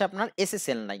সমস্যা হচ্ছে, আপনার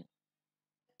এসএসএল নাই।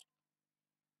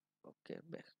 ওকে,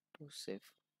 ব্যাক টু সেভ।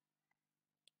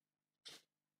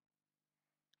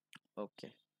 ওকে,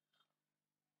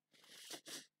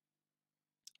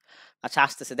 আচ্ছা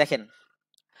আসতেছে, দেখেন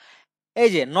এই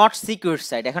যে নট সিকিউর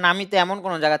সাইট। এখন আমি তো এমন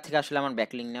কোন জায়গা থেকে আসলে আমার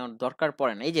ব্যাকলিংক নেওয়ার দরকার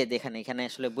পড়ে না, এই যে দেখেন এখানে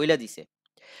আসলে বইলা দিছে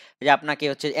যে আপনাকে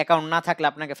হচ্ছে অ্যাকাউন্ট না থাকলে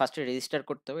আপনাকে ফার্স্টে রেজিস্টার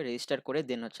করতে হবে, রেজিস্টার করে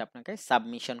দেন হচ্ছে আপনাকে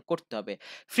সাবমিশন করতে হবে।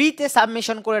 ফ্রিতে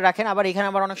সাবমিশন করে রাখেন। আবার এখানে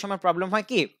আবার অনেক সময় প্রবলেম হয়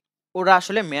কি, ওরা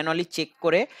আসলে ম্যানুয়ালি চেক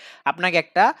করে আপনাকে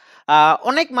একটা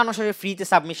অনেক মানুষ আসলে ফ্রিতে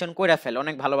সাবমিশন করে ফেলে,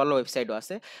 অনেক ভালো ভালো ওয়েবসাইটও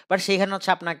আছে, বাট সেখানে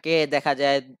হচ্ছে আপনাকে দেখা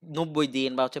যায় 90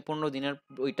 দিন বা হচ্ছে 15 দিনের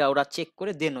ওইটা ওরা চেক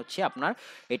করে দেন হচ্ছে আপনার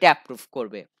এটা অ্যাপ্রুভ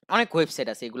করবে। অনেক ওয়েবসাইট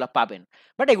আছে এগুলো পাবেন,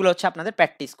 বাট এগুলো হচ্ছে আপনাদের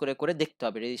প্র্যাকটিস করে করে দেখতে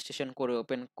হবে, রেজিস্ট্রেশন করে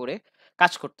ওপেন করে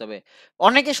কাজ করতে হবে।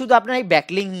 অনেকে শুধু আপনার এই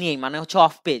ব্যাকলিংক নিয়েই মানে হচ্ছে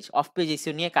অফ পেজ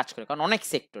এসইও নিয়ে কাজ করে, কারণ অনেক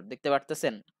সেক্টর দেখতে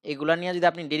পারতেছেন, এগুলা নিয়ে যদি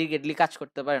আপনি ডেডিকেটলি কাজ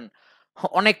করতে পারেন,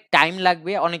 অনেক টাইম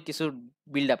লাগবে, অনেক কিছু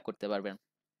বিল্ড আপ করতে পারবেন।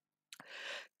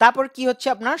 তারপর কি হচ্ছে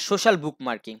আপনার সোশ্যাল বুক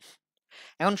মার্কিং।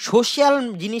 এখন সোশ্যাল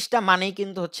জিনিসটা মানেই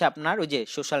কিন্তু হচ্ছে আপনার ওই যে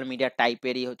সোশ্যাল মিডিয়া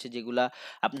টাইপেরই হচ্ছে যেগুলা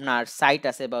আপনার সাইট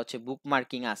আছে বা হচ্ছে বুক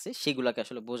মার্কিং আছে, সেগুলাকে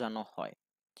আসলে বোঝানো হয়।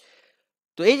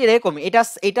 তো এই যে এরকম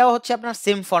এটাও হচ্ছে আপনার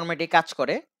সেম ফরম্যাটে কাজ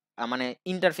করে, মানে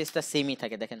ইন্টারফেসটা সেমই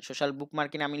থাকে। দেখেন সোশ্যাল বুক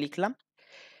মার্কিং আমি লিখলাম,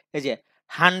 এই যে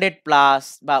 100 প্লাস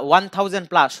বা 1000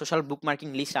 প্লাস সোশ্যাল বুকমার্কিং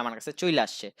লিস্ট আমার কাছে চলে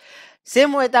আসছে। সেম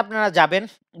ওয়েতে আপনারা যাবেন,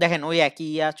 দেখেন ওই একই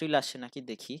চলে আসছে নাকি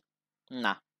দেখি,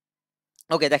 না।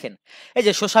 ওকে, দেখেন এই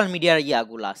যে সোশ্যাল মিডিয়ার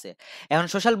ইয়াগুলো আছে। এখন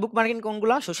সোশ্যাল বুকমার্কিং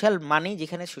কোনগুলা? সোশ্যাল মানে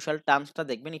যেখানে সোশ্যাল টার্মসটা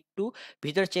দেখবেন একটু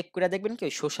ভিতরে চেক করে দেখবেন কি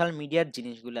ওই সোশ্যাল মিডিয়ার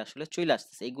জিনিসগুলো আসলে চলে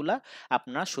আসতেছে। এগুলা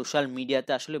আপনারা সোশ্যাল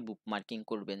মিডিয়াতে আসলে বুকমার্কিং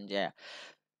করবেন যে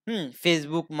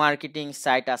ফেসবুক মার্কেটিং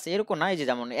সাইট আছে এরকম না, এই যে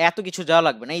যেমন এত কিছু যাওয়া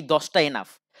লাগবে না, এই 10টা এনাফ।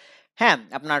 হ্যাঁ,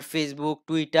 আপনার ফেসবুক,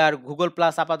 টুইটার, গুগল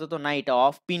প্লাস আপাতত নাই, এটা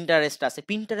অফ। পিন্টারেস্ট আছে,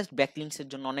 পিন্টারেস্ট ব্যাকলিংস এর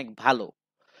জন্য অনেক ভালো।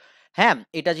 হ্যাঁ,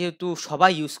 এটা যেহেতু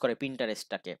সবাই ইউজ করে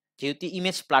পিন্টারেস্টটাকে, যেহেতু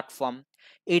ইমেজ প্ল্যাটফর্ম,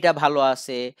 এটা ভালো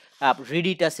আছে।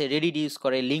 রেডিট আছে, রেডিট ইউজ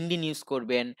করে, লিঙ্কডইন ইউজ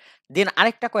করবেন। দেন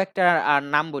আরেকটা কয়েকটা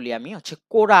নাম বলি আমি, হচ্ছে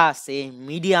কোরা আছে,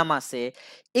 মিডিয়াম আছে,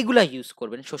 এগুলা ইউজ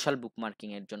করবেন সোশ্যাল বুকমার্কিং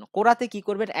এর জন্য। কোরাতে কি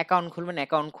করবেন? অ্যাকাউন্ট খুলবেন,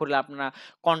 অ্যাকাউন্ট খুলে আপনারা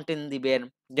কন্টেন্ট দিবেন,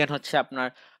 দেন হচ্ছে আপনার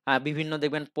বিভিন্ন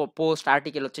দেখবেন পোস্ট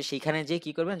আর্টিকেল হচ্ছে, সেইখানে যে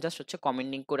কি করবেন জাস্ট হচ্ছে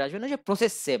কমেন্টিং করে আসবেন, ওই যে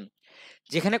প্রসেস সেম।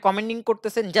 যেখানে কমেন্টিং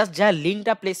করতেছেন জাস্ট যা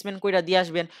লিঙ্কটা প্লেসমেন্ট কইরা দিয়ে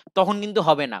আসবেন, তখন কিন্তু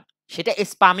হবে না, সেটা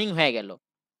স্পামিং হয়ে গেল।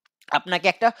 আপনাকে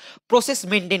একটা প্রসেস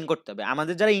মেনটেন করতে হবে।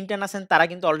 আমাদের যারা ইন্টার্ন আছেন তারা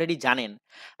কিন্তু অলরেডি জানেন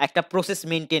একটা প্রসেস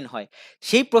মেনটেন হয়।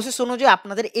 সেই প্রসেস অনুযায়ী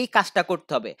আপনাদের এই কাজটা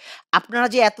করতে হবে। আপনারা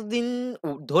যে এতদিন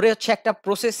ধরে হচ্ছে একটা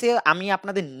প্রসেসে আমি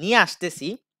আপনাদের নিয়ে আসতেছি,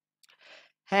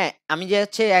 হ্যাঁ, আমি যে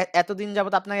হচ্ছে এতদিন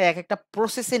যাবত আপনাকে একটা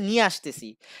প্রসেসে নিয়ে আসতেছি।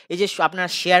 এই যে আপনারা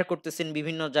শেয়ার করতেছেন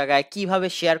বিভিন্ন জায়গায়, কিভাবে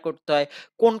শেয়ার করতে হয়,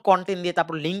 কোন কনটেন্ট দিয়ে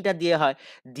তারপর লিঙ্কটা দিয়ে হয়,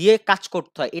 দিয়ে কাজ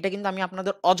করতে হয়। এটা কিন্তু আমি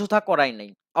আপনাদের অযথা করাই নাই।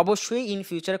 অবশ্যই ইন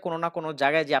ফিউচারে কোনো না কোনো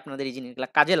জায়গায় যে আপনাদের এই জিনিসগুলা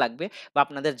কাজে লাগবে বা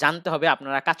আপনাদের জানতে হবে,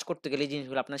 আপনারা কাজ করতে গেলে এই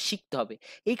জিনিসগুলো আপনার শিখতে হবে।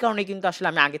 এই কারণে কিন্তু আসলে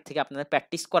আমি আগের থেকে আপনাদের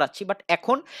প্র্যাকটিস করাচ্ছি। বাট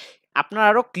এখন আপনার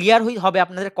আরো ক্লিয়ার হবে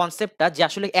আপনাদের কনসেপ্টটা যে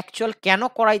আসলে অ্যাকচুয়াল কেন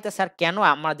করাইতেছে আর কেন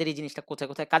আমাদের এই জিনিসটা কোথায়,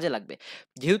 কোথায় কাজে লাগবে।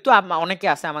 যেহেতু অনেকে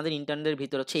আছে আমাদের ইন্টার্নদের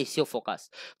ভিতর হচ্ছে এসইও ফোকাস।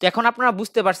 তো এখন আপনারা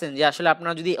বুঝতে পারছেন যে আসলে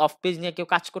আপনারা যদি অফ পেজ নিয়ে কেউ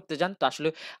কাজ করতে যান, তো আসলে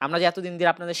আমরা যে এতদিন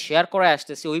ধরে আপনাদের শেয়ার করায়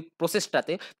আসতেছি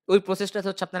ওই প্রসেসটাতে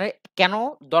হচ্ছে আপনারা কেন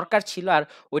দরকার ছিল আর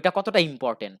ওইটা কতটা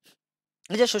ইম্পর্টেন্ট।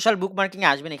 এই যে সোশ্যাল বুকমার্কিং এ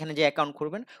আসবেন, এখানে যে অ্যাকাউন্ট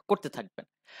করবেন, করতে থাকবেন।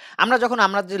 আমরা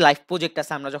যে লাইভ প্রজেক্ট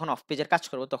আছে, আমরা যখন অফ পেজের কাজ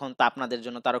করব, তখন তা আপনাদের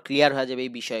জন্য তো আরো ক্লিয়ার হয়ে যাবে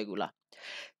এই বিষয়গুলা।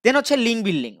 দেন হচ্ছে লিঙ্ক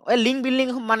বিল্ডিং। ওই লিঙ্ক বিল্ডিং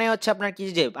মানে হচ্ছে আপনার কি,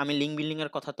 যে আমি লিঙ্ক বিল্ডিং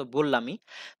এর কথা তো বললামই,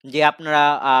 যে আপনারা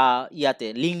ইয়াতে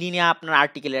লিঙ্কডইনে আপনার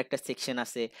আর্টিকেলের একটা সেকশন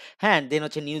আছে। হ্যাঁ, দেন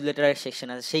হচ্ছে নিউজ লেটারের সেকশন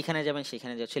আছে, সেইখানে যাবেন,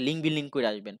 সেখানে যে হচ্ছে লিঙ্ক বিল্ডিং করে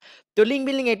আসবেন। তো লিঙ্ক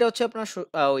বিল্ডিং এটা হচ্ছে আপনার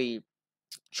ওই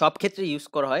সব ক্ষেত্রে ইউজ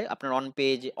করা হয়, আপনার অন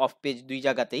পেজ অফ পেজ ২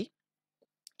 জায়গাতেই।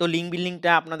 তো লিঙ্ক বিল্ডিংটা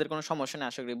আপনাদের কোনো সমস্যা নেই,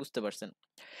 আশা করি বুঝতে পারছেন।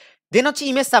 দেন হচ্ছে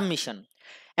ইমেজ সাবমিশন।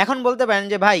 এখন বলতে পারেন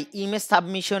যে ভাই ইমেজ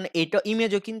সাবমিশন, এটা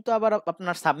ইমেজও কিন্তু আবার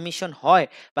আপনার সাবমিশন হয়,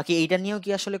 বাকি এইটা নিয়েও কি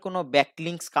আসলে কোনো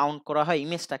ব্যাকলিংকস কাউন্ট করা হয়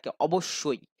ইমেজটাকে?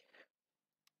 অবশ্যই।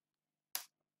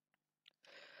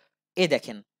 এ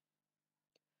দেখেন,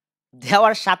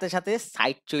 দেওয়ার সাথে সাথে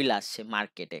সাইট চলে আসছে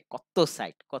মার্কেটে, কত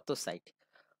সাইট, কত সাইট।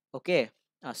 ওকে,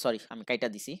 সরি আমি কাইটা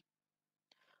দিছি।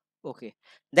 ওকে,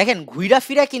 দেখেন ঘুইরা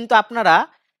ফিরা কিন্তু আপনারা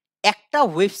একটা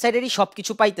ওয়েবসাইটেরই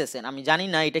সবকিছু পাইতেছেন। আমি জানি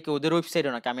না এটা কি ওদের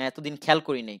ওয়েবসাইটও নাকি, আমি এতদিন খেয়াল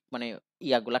করি নাই। মানে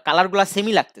ইয়াগুলা কালারগুলা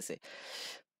সেমই লাগতেছে।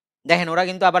 দেখেন ওরা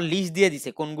কিন্তু আবার লিস্ট দিয়ে দিছে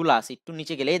কোনগুলো আছে, একটু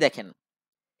নিচে গেলেই দেখেন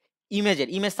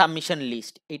ইমেজ সাবমিশন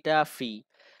লিস্ট, এটা ফ্রি।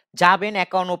 যাবেন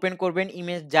অ্যাকাউন্ট ওপেন করবেন,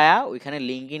 ইমেজ যায়া ওইখানে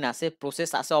লিঙ্কইন আছে,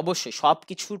 প্রসেস আছে, অবশ্যই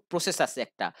সবকিছুর প্রসেস আছে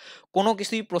একটা। কোনো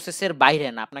কিছুই প্রসেসের বাইরে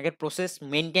না, আপনাকে প্রসেস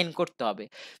মেনটেন করতে হবে।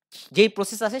 যেই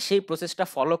প্রসেস আছে সেই প্রসেসটা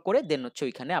ফলো করে দেন হচ্ছে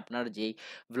ওইখানে আপনার যেই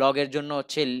ব্লগের জন্য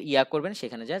হচ্ছে ইয়া করবেন,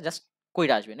 সেখানে যা জাস্ট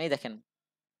কইরা আসবেন। এই দেখেন,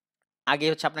 আগে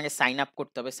হচ্ছে আপনাকে সাইন আপ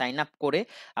করতে হবে, সাইন আপ করে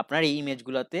আপনার এই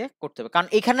ইমেজগুলোতে করতে হবে। কারণ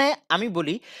এখানে আমি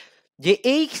বলি যে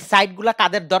এই সাইটগুলা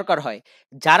কাদের দরকার হয়?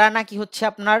 যারা নাকি হচ্ছে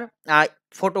আপনার আ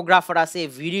ফটোগ্রাফার আছে,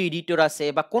 ভিডিও এডিটর আছে,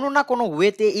 বা কোনো না কোনো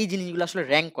ওয়েতে এই জিনিসগুলো আসলে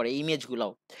র‍্যাংক করে এই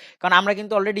ইমেজগুলাও। কারণ আমরা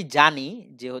কিন্তু অলরেডি জানি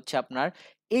যে হচ্ছে আপনার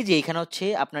এই যে এখানে হচ্ছে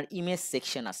আপনার ইমেজ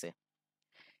সেকশন আছে।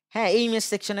 হ্যাঁ, এই ইমেজ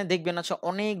সেকশনে দেখবেন হচ্ছে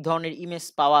অনেক ধরনের ইমেজ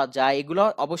পাওয়া যায়। এগুলো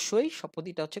অবশ্যই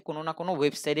প্রতিটা হচ্ছে কোনো না কোনো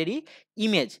ওয়েবসাইটেরই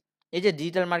ইমেজ। এই যে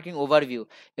ডিজিটাল মার্কেটিং ওভারভিউ,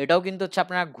 এটাও কিন্তু হচ্ছে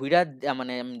আপনারা ঘুইরা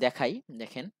মানে আমি দেখাই,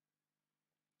 দেখেন।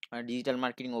 ডিজিটাল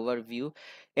মার্কেটিং ওভারভিউ,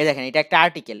 এই দেখেন এটা একটা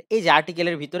আর্টিকেল। এই যে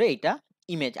আর্টিকেলের ভিতরে এইটা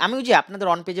ইমেজ। আমি ওই যে আপনাদের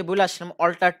অন পেজে বলে আসলাম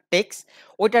অল্টার টেক্সট,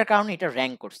 ওইটার কারণে এটা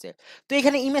র‍্যাংক করছে। তো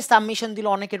এখানে ইমেজ সাবমিশন দিলে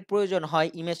অনেকের প্রয়োজন হয়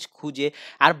ইমেজ খুঁজে।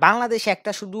 আর বাংলাদেশে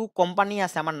একটা শুধু কোম্পানি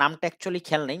আছে, আমার নামটা অ্যাকচুয়ালি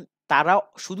খেয়াল নেই। তারা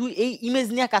শুধু এই ইমেজ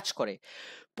নিয়ে কাজ করে।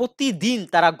 প্রতিদিন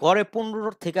তারা গড়ে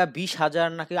 ১৫ থেকে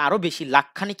 ২০,০০০ নাকি আরো বেশি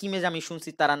লাখখানিক ইমেজ আমি শুনছি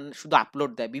তারা শুধু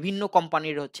আপলোড দেয়। বিভিন্ন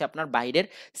কোম্পানির হচ্ছে আপনার বাইরের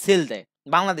সেল দেয়।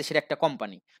 বাংলাদেশের একটা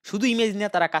কোম্পানি। শুধু ইমেজ নিয়ে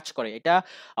তারা কাজ করে। এটা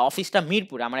অফিসটা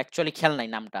মিরপুরে। আমার অ্যাকচুয়ালি খেয়াল নাই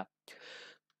নামটা।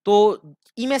 তো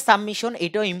ইমেজ সাবমিশন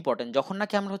এটাও ইম্পোর্টেন্ট। যখন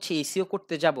নাকি আমরা হচ্ছে এসইও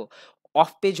করতে যাব,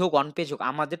 অফ পেজ হোক অন পেজ হোক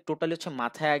আমাদের টোটালি হচ্ছে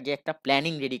মাথায় আগে একটা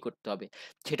প্ল্যানিং রেডি করতে হবে।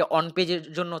 সেটা অন পেজের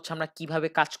জন্য হচ্ছে আমরা কিভাবে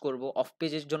কাজ করব, অফ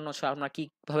পেজের জন্য হচ্ছে আমরা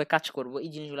কিভাবে কাজ করব, এই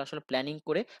জিনিসগুলো আসলে প্ল্যানিং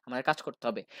করে আমাদের কাজ করতে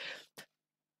হবে।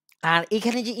 আর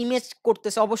এখানে যে ইমেজ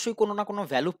করতেছে অবশ্যই কোনো না কোনো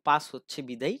ভ্যালু পাস হচ্ছে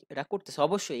বিদায় এটা করতেছে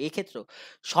অবশ্যই। এই ক্ষেত্রেও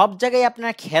সব জায়গায়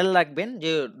আপনারা খেয়াল রাখবেন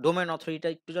যে ডোমেইন অথরিটিটা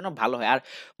একটু যেন ভালো হয়। আর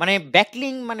মানে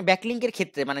ব্যাকলিংকের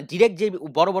ক্ষেত্রে মানে ডিরেক্ট যে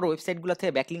বড় বড় ওয়েবসাইটগুলো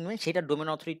থেকে ব্যাকলিংক নেবেন সেটা ডোমেইন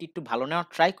অথরিটি একটু ভালো নেওয়ার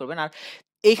ট্রাই করবেন। আর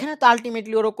এইখানে তো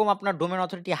আলটিমেটলি ওরকম আপনার ডোমেইন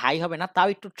অথরিটি হাই হবে না, তাও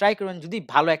একটু ট্রাই করবেন যদি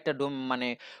ভালো একটা মানে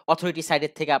অথরিটি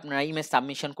সাইডের থেকে আপনারা ইমেজ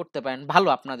সাবমিশন করতে পারেন, ভালো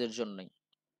আপনাদের জন্যই।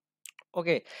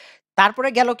 ওকে, তারপরে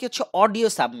গেল কি হচ্ছে অডিও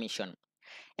সাবমিশন।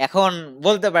 এখন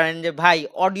বলতে পারেন যে ভাই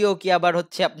অডিও কি আবার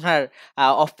হচ্ছে আপনার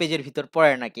অফ পেজের ভিতর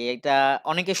পড়ে নাকি? এটা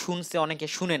অনেকে শুনছে অনেকে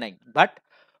শুনে নাই। বাট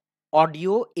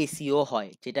অডিও এসইও হয়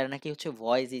যেটা নাকি হচ্ছে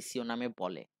ভয়েস এসইও নামে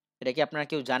বলে। এটা কি আপনারা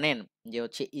কেউ জানেন যে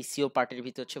হচ্ছে এসইও পার্টের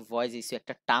ভিতর হচ্ছে ভয়েস এসইও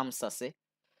একটা টার্মস আছে।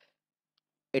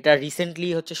 এটা রিসেন্টলি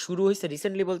হচ্ছে শুরু হইছে,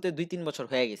 রিসেন্টলি বলতে ২-৩ বছর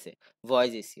হয়ে গেছে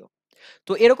ভয়েস এসইও।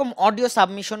 তো এরকম অডিও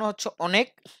সাবমিশনও হচ্ছে অনেক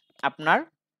আপনার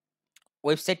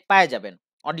ওয়েবসাইট পাওয়া যাবেন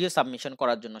অডিও সাবমিশন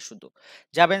করার জন্য। শুধু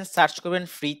যাবেন সার্চ করবেন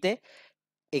ফ্রিতে,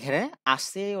 এখানে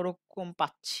আছে ওরকম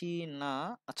পাচ্ছি না।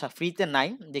 আচ্ছা ফ্রিতে নাই,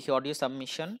 দেখি অডিও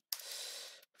সাবমিশন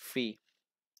ফ্রি,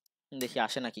 দেখি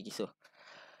আসে নাকি কিছু।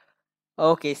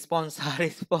 ওকে স্পন্সর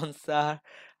স্পন্সর,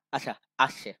 আচ্ছা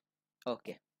আসছে।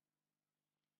 ওকে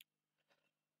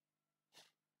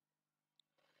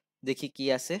দেখি কি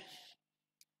আছে।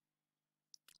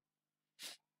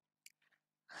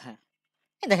 হ্যাঁ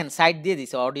এই দেখেন সাইট দিয়ে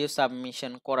দিছে অডিও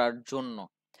সাবমিশন করার জন্য।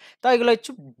 তো এগুলো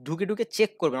একটু ঢুকে ঢুকে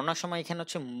চেক করবেন, অনেক সময় এখানে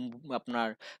হচ্ছে আপনার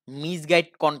মিসগাইড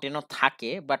কন্টেন্টও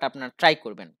থাকে, বাট আপনার ট্রাই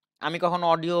করবেন। আমি কখনো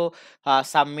অডিও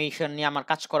সাবমিশন নিয়ে আমার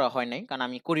কাজ করা হয় নাই, কারণ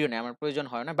আমি করিও না, আমার প্রয়োজন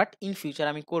হয় না, বাট ইন ফিউচার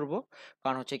আমি করব,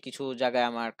 কারণ হচ্ছে কিছু জায়গায়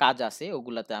আমার কাজ আছে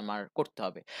ওগুলাতে আমার করতে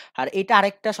হবে। আর এটা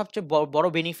আরেকটা সবচেয়ে বড়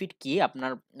বেনিফিট কি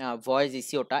আপনার ভয়েস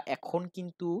এসইওটা এখন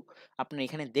কিন্তু আপনি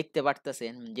এখানে দেখতে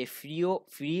পারতেছেন যে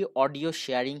ফ্রি অডিও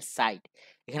শেয়ারিং সাইট,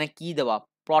 এখানে কি দেওয়া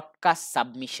পডকাস্ট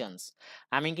সাবমিশনস।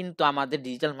 আমি কিন্তু আমাদের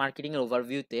ডিজিটাল মার্কেটিং এর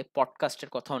ওভারভিউতে পডকাস্টের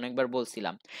কথা অনেকবার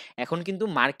বলছিলাম। এখন কিন্তু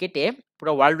মার্কেটে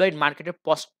পুরো ওয়ার্ল্ড ওয়াইড মার্কেটে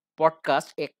পডকাস্ট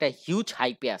একটা হিউজ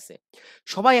হাইপে আছে।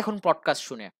 সবাই এখন পডকাস্ট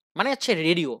শুনে, মানে হচ্ছে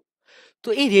রেডিও। তো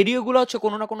এই রেডিওগুলো হচ্ছে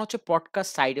কোনো না কোনো হচ্ছে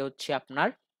পডকাস্ট সাইডে হচ্ছে আপনার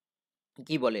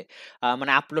কি বলে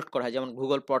মানে আপলোড করা হয়। যেমন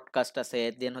গুগল পডকাস্ট আছে,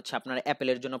 দেন হচ্ছে আপনার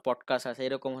অ্যাপেলের জন্য পডকাস্ট আছে,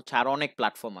 এরকম হচ্ছে আরো অনেক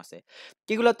প্ল্যাটফর্ম আছে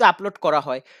এগুলোতে আপলোড করা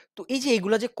হয়। তো এই যে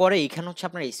এগুলা যে করে এখানে হচ্ছে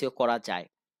আপনার এসইও করা যায়।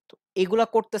 তো এগুলা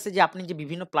করতেছে যে আপনি যে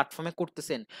বিভিন্ন প্ল্যাটফর্মে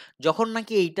করতেছেন, যখন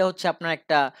নাকি এইটা হচ্ছে আপনার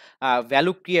একটা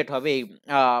ভ্যালু ক্রিয়েট হবে এই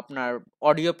আপনার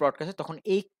অডিও পডকাস্টে, তখন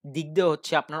এই দিক দিয়ে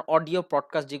হচ্ছে আপনার অডিও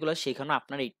পডকাস্ট যেগুলো সেখানে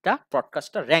আপনার এইটা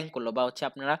পডকাস্টটা র্যাঙ্ক করলো, বা হচ্ছে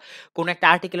আপনারা কোনো একটা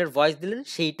আর্টিকেলের ভয়েস দিলেন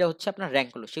সেইটা হচ্ছে আপনার র্যাঙ্ক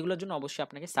হলো, সেগুলোর জন্য অবশ্যই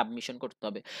আপনাকে সাবমিশন করতে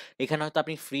হবে। এখানে হয়তো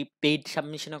আপনি ফ্রি পেইড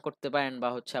সাবমিশনও করতে পারেন, বা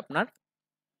হচ্ছে আপনার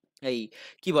এই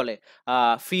কি বলে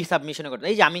ফ্রি সাবমিশনও করতে।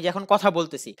 এই যে আমি যখন কথা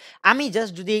বলতেছি, আমি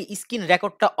জাস্ট যদি এই স্ক্রিন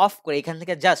রেকর্ডটা অফ করে এখান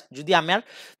থেকে জাস্ট যদি আমার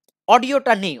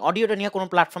অডিওটা নেই, অডিওটা নিয়ে কোনো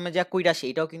প্ল্যাটফর্মে যা কইরা আসি,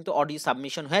 এটাও কিন্তু অডিও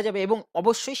সাবমিশন হয়ে যাবে। এবং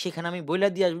অবশ্যই সেখানে আমি বইলা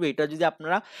দিয়ে আসবো এটা যদি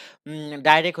আপনারা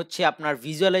ডাইরেক্ট হচ্ছে আপনার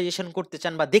ভিজুয়ালাইজেশন করতে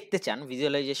চান বা দেখতে চান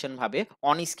ভিজুয়ালাইজেশন ভাবে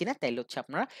অন স্ক্রিনে, তাইলে হচ্ছে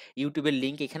আপনারা ইউটিউবের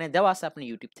লিঙ্ক এখানে দেওয়া আছে, আপনি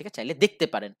ইউটিউব থেকে চাইলে দেখতে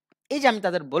পারেন। এই যে আমি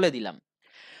তাদের বলে দিলাম।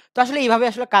 তো আসলে এইভাবে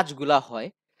আসলে কাজগুলা হয়।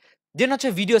 দেন হচ্ছে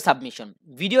ভিডিও সাবমিশন।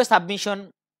 ভিডিও সাবমিশন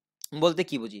বলতে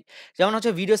কি বুঝি? যেমন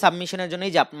হচ্ছে ভিডিও সাবমিশনের জন্য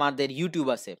এই যে আপনাদের ইউটিউব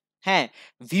আছে, হ্যাঁ?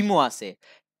 ভিমো আছে।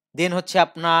 দেন হচ্ছে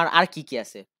আপনার আর কি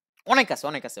আছে? অনেক আছে,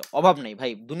 অনেক আছে। অভাব নাই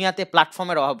ভাই। দুনিয়াতে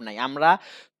প্ল্যাটফর্মের অভাব নাই। আমরা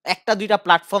 ১টা ২টা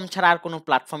প্ল্যাটফর্ম ছাড়া আর কোন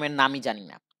প্ল্যাটফর্মের নামই জানি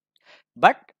না।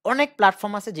 বাট অনেক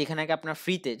প্ল্যাটফর্ম আছে যেখানে নাকি আপনার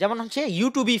ফ্রিতে, যেমন হচ্ছে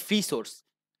ইউটিউবই ফ্রি সোর্স।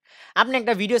 আপনি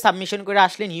একটা ভিডিও সাবমিশন করে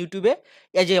আসলেন ইউটিউবে,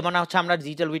 এই যে মানে হচ্ছে আমরা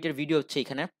ডিজিটাল উইটের ভিডিও হচ্ছে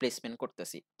এখানে প্লেসমেন্ট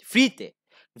করতেছি ফ্রিতে।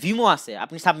 ভিমো আছে,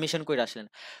 আপনি সাবমিশন করে আসলেন।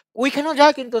 ওইখানেও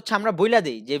যায় কিন্তু হচ্ছে আমরা বইলা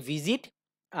দেই যে ভিজিট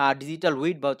ডিজিটাল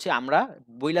উইট, বা হচ্ছে আমরা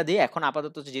বইলা দেই এখন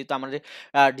আপাতত যেহেতু আমাদের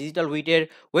ডিজিটাল উইটের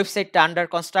ওয়েবসাইটটা আন্ডার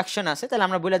কনস্ট্রাকশন আছে, তাহলে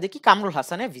আমরা বইলা দিই কি কামরুল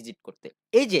হাসানে ভিজিট করতে।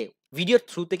 এই যে ভিডিওর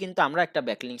থ্রুতে কিন্তু আমরা একটা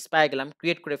ব্যাকলিংকস পেয়ে গেলাম,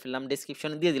 ক্রিয়েট করে ফেললাম,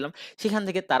 ডেসক্রিপশনে দিয়ে দিলাম, সেখান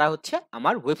থেকে তারা হচ্ছে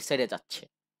আমার ওয়েবসাইটে যাচ্ছে।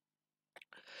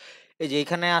 এই যে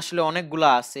এখানে আসলে অনেকগুলা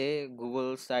আছে গুগল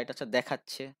সাইট, আচ্ছা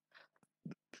দেখাচ্ছে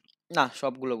না,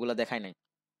 সবগুলো দেখায় নাই।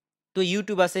 তো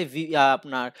ইউটিউব আছে,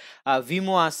 আপনার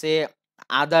ভিমো আছে,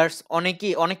 আদার্স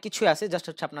অনেক কিছুই আছে, জাস্ট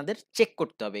হচ্ছে আপনাদের চেক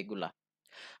করতে হবে এগুলা।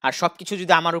 আর সবকিছু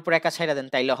যদি আমার উপর একা ছাইড়া দেন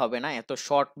তাইলে হবে না, এত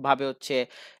শর্ট ভাবে হচ্ছে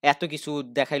এত কিছু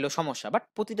দেখাইলো সমস্যা। বাট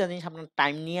প্রতিটা জিনিস আপনার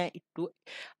টাইম নিয়ে একটু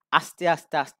আস্তে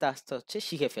আস্তে হচ্ছে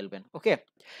শিখে ফেলবেন। ওকে,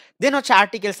 দেন হচ্ছে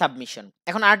আর্টিকেল সাবমিশন।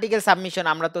 এখন আর্টিকেল সাবমিশন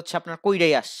আমরা তো হচ্ছে আপনার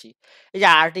কইরাই আসছি, এই যে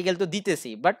আর্টিকেল তো দিতেছি,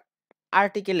 বাট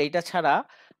আর্টিকেল এইটা ছাড়া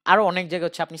আরো অনেক জায়গায়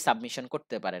হচ্ছে আপনি সাবমিশন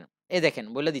করতে পারেন। এই দেখেন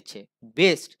বলে দিচ্ছে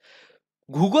বেস্ট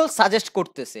গুগল সাজেস্ট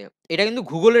করতেছে। এটা কিন্তু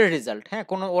গুগলের রেজাল্ট, হ্যাঁ?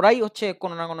 ওরাই হচ্ছে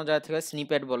কোনো না কোনো জায়গা থেকে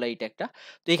স্নিপেট বলে এইটা একটা।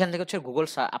 তো এখান থেকে হচ্ছে গুগল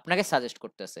আপনাকে সাজেস্ট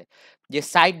করতেছে যে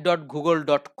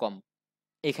site.google.com,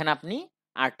 এখানে আপনি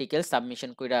আর্টিকেল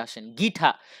সাবমিশন কইরা আসেন।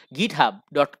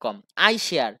 github.com,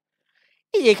 iShare,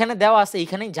 এই যে এখানে দেওয়া আছে,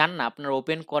 এখানেই যান না, আপনারা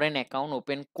ওপেন করেন অ্যাকাউন্ট,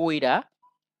 ওপেন কইরা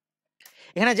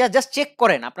এখানে জাস্ট চেক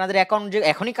করেন। আপনাদের অ্যাকাউন্ট যে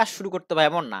এখনই কাজ শুরু করতে হবে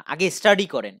এমন না, আগে স্টাডি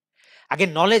করেন, আগে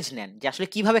নলেজ নেন যে আসলে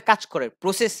কিভাবে কাজ করে,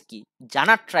 প্রসেস কি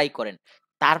জানার ট্রাই করেন,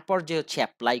 তারপর যে হচ্ছে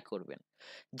অ্যাপ্লাই করবেন।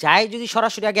 যাই যদি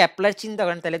সরাসরি আগে অ্যাপ্লাই চিন্তা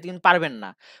করেন তাহলে কিন্তু পারবেন না।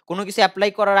 কোনো কিছু অ্যাপ্লাই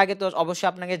করার আগে তো অবশ্যই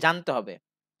আপনাকে জানতে হবে।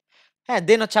 হ্যাঁ,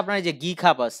 দেন হচ্ছে আপনার এই যে গিক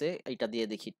হাব আছে, এটা দিয়ে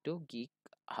দেখি একটু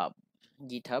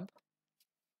গিট হাব।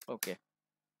 ওকে,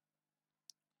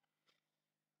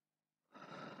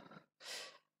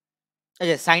 এই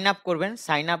যে সাইন আপ করবেন,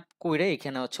 সাইন আপ করে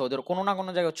এখানে হচ্ছে ওদের কোনো না কোনো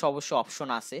জায়গায় হচ্ছে অবশ্যই অপশন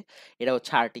আছে, এটা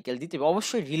হচ্ছে আর্টিকেল দিতে হবে,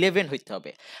 অবশ্যই রিলেভেন্ট হইতে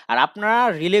হবে। আর আপনারা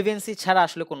রিলেভেন্সি ছাড়া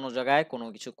আসলে কোনো জায়গায় কোনো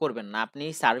কিছু করবেন না। আপনি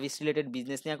সার্ভিস রিলেটেড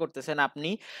বিজনেস নিয়ে করতেছেন, আপনি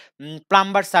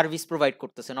প্লাম্বার সার্ভিস প্রোভাইড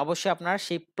করতেছেন, অবশ্যই আপনার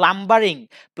সেই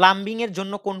প্লাম্বিং এর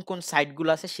জন্য কোন কোন সাইটগুলো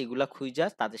আছে সেগুলো খুঁজে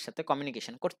তাদের সাথে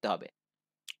কমিউনিকেশন করতে হবে।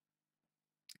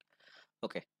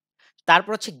 ওকে,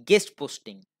 তারপর হচ্ছে গেস্ট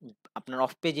পোস্টিং। আপনার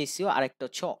অফ পেজ এসইও আরেকটা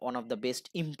হচ্ছে one of the best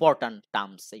important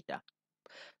terms, এটা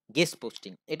গেস্ট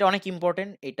পোস্টিং। এটা অনেক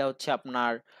ইম্পর্টেন্ট। এটা হচ্ছে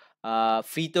আপনার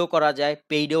ফ্রিতেও করা যায়,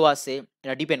 পেইডেও আছে,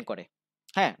 এটা ডিপেন্ড করে।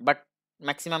 হ্যাঁ, বাট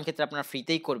ম্যাক্সিমাম ক্ষেত্রে আপনার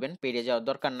ফ্রিতেই করবেন, পেইডে যাওয়ার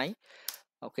দরকার নাই।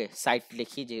 ওকে, সাইট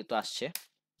লিখি যেহেতু আসছে।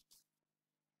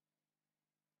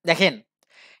 দেখেন,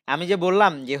 আমি যে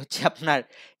বললাম যে হচ্ছে আপনার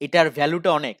এটার ভ্যালুটা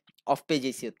অনেক অফ পেজ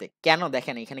এসইওতে। কেন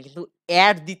দেখেন, এখানে কিন্তু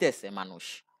অ্যাড দিতেছে মানুষ,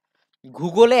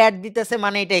 গুগলে অ্যাড দিতেছে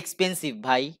মানে এটা এক্সপেন্সিভ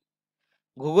ভাই।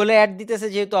 গুগলে অ্যাড দিতেছে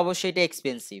যেহেতু অবশ্যই এটা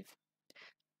এক্সপেন্সিভ,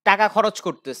 টাকা খরচ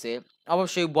করতেছে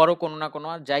অবশ্যই বড় কোনো না কোনো।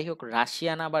 যাই হোক,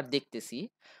 রাশিয়ান আবার দেখতেছি,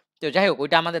 তো যাই হোক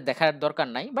ওইটা আমাদের দেখার দরকার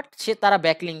নাই। বাট তারা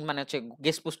ব্যাকলিঙ্ক মানে হচ্ছে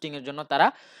গেস্ট পোস্টিং এর জন্য তারা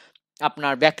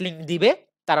আপনার ব্যাকলিঙ্ক দিবে,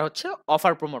 তারা হচ্ছে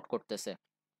অফার প্রমোট করতেছে,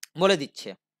 বলে দিচ্ছে।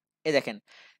 এই দেখেন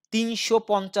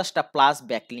 350টা প্লাস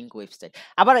ব্যাকলিঙ্ক ওয়েবসাইট।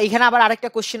 আবার এখানে আবার আরেকটা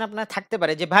কোশ্চেন আপনার থাকতে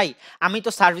পারে যে ভাই, আমি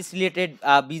তো সার্ভিস রিলেটেড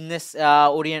বিজনেস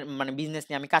মানে বিজনেস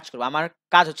নিয়ে আমি কাজ করবো, আমার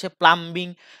কাজ হচ্ছে প্লাম্বিং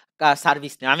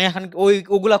সার্ভিস নিয়ে, আমি এখন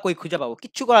ওগুলা কই খুঁজে পাবো?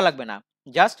 কিচ্ছু করা লাগবে না,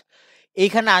 জাস্ট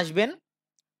এইখানে আসবেন,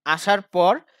 আসার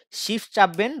পর শিফট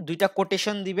চাপবেন, দুইটা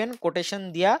কোটেশন দিবেন, কোটেশন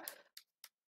দিয়া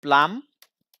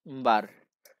প্লাম্বার,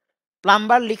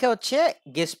 প্লাম্বার লিখে হচ্ছে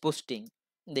গেস্ট পোস্টিং,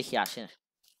 দেখি আসে।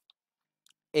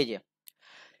 এই যে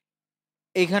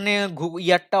এখানে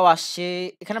ইয়ারটাও আসছে,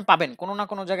 এখানে পাবেন কোনো না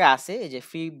কোনো জায়গায় আছে। এই যে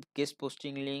free guest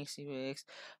posting link,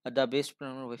 the best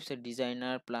website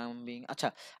designer plumbing. আচ্ছা,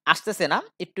 আসতেছে না,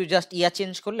 একটু জাস্ট ইয়া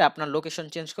চেঞ্জ করলে, আপনার লোকেশন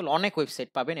চেঞ্জ করলে অনেক ওয়েবসাইট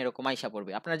পাবেন, এরকম আইসা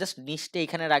পড়বে। আপনারা জাস্ট নিচটা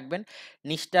এখানে রাখবেন,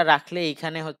 নিচটা রাখলে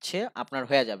এখানে হচ্ছে আপনার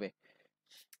হয়ে যাবে।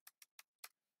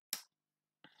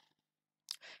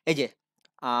 এই যে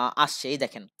আসছে, এই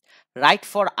দেখেন right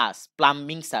for us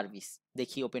plumbing service,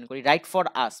 দেখি ওপেন করি, right for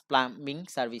us plumbing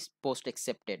service post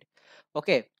accepted.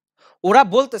 ওকে, ওরা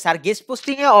বলতেছে। আর গেস্ট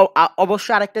পোস্টিং এ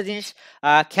অবশ্যই আরেকটা জিনিস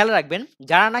খেয়াল রাখবেন,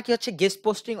 যারা নাকি হচ্ছে গেস্ট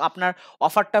পোস্টিং আপনার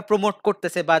অফারটা প্রমোট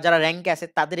করতেছে বা যারা র্যাঙ্কে আছে,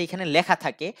 তাদের এখানে লেখা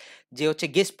থাকে যে হচ্ছে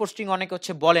গেস্ট পোস্টিং অনেকে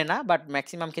হচ্ছে বলে না, বাট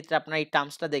ম্যাক্সিমাম ক্ষেত্রে আপনার এই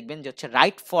টার্মসটা দেখবেন যে হচ্ছে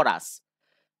রাইট ফর আস।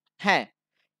 হ্যাঁ,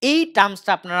 এই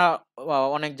টার্মসটা আপনারা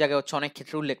অনেক জায়গায় হচ্ছে অনেক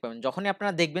ক্ষেত্রে উল্লেখ পাবেন। যখনই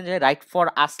আপনারা দেখবেন যে রাইট ফর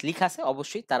আস লিখা আছে,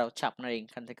 অবশ্যই তারা হচ্ছে আপনার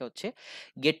এইখান থেকে হচ্ছে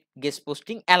গেস্ট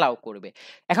পোস্টিং অ্যালাউ করবে।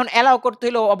 এখন অ্যালাউ করতে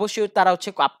হলে অবশ্যই তারা হচ্ছে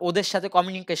ওদের সাথে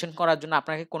কমিউনিকেশন করার জন্য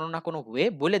আপনাকে কোনো না কোনো ওয়ে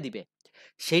বলে দিবে।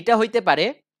 সেইটা হইতে পারে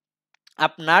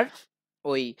আপনার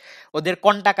ওই ওদের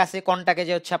কন্টাক্ট আছে, কন্টাক্টে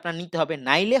যে হচ্ছে আপনার নিতে হবে,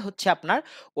 নাইলে হচ্ছে আপনার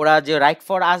ওরা যে রাইট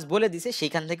ফর আস বলে দিছে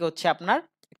সেইখান থেকে হচ্ছে আপনার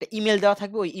একটা ইমেল দেওয়া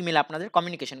থাকবে, ওই ইমেল আপনাদের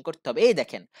কমিউনিকেশন করতে হবে। এই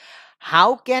দেখেন, how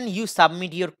can you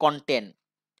submit your content,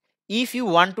 if you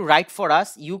want to write for us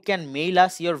you can mail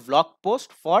us your blog post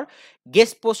for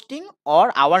guest posting or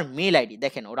our mail id।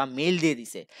 দেখেন ওরা মেল দিয়ে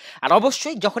দিছে। আর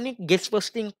অবশ্যই যখনই গেস্ট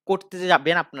পোস্টিং করতে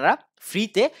যাবেন আপনারা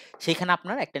ফ্রিতে, সেখানে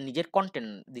আপনার একটা নিজের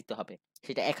কন্টেন্ট দিতে হবে,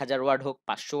 সেটা 1000 ওয়ার্ড হোক,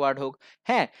 500 ওয়ার্ড হোক,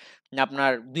 হ্যাঁ,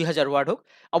 আপনার 2000 ওয়ার্ড হোক।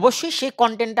 অবশ্যই সেই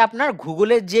কন্টেন্টটা আপনার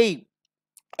গুগলের যেই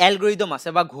অ্যালগোরিদম আছে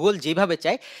বা গুগল যেভাবে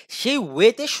চায় সেই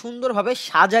ওয়েতে সুন্দরভাবে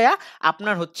সাজায়া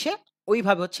আপনার হচ্ছে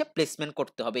ওইভাবে হচ্ছে প্লেসমেন্ট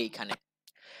করতে হবে এইখানে,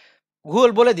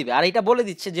 গুগল বলে দিবে। আর এটা বলে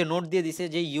দিচ্ছে যে নোট দিয়ে দিচ্ছে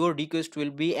যে your request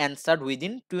will be answered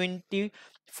within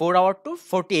 24 hour two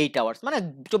 48 hours, মানে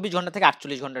 24 ঘন্টা থেকে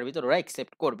 48 ঘন্টার ভিতর ওরা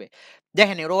অ্যাকসেপ্ট করবে।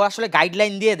 দেখেন ওরা আসলে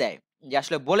গাইডলাইন দিয়ে দেয়, যে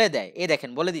আসলে বলে দেয়। এ দেখেন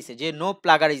বলে দিছে যে নো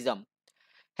প্লাগারিজম,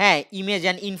 হ্যাঁ, ইমেজ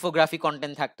অ্যান্ড ইনফোগ্রাফি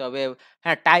কনটেন্ট থাকতে হবে।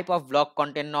 হ্যাঁ, type of blog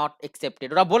content not accepted.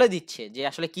 ওরা বলে দিচ্ছে যে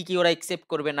আসলে কি ওরা অ্যাকসেপ্ট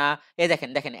করবে না। এই দেখেন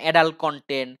অ্যাডাল্ট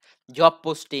কনটেন্ট, জব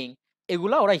পোস্টিং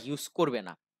এগুলা ওরা ইউজ করবে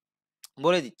না।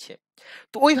 বলে দিচ্ছে।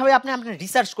 তো ওইভাবে আপনার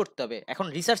রিসার্চ করতে হবে। এখন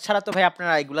রিসার্চ ছাড়া তো ভাই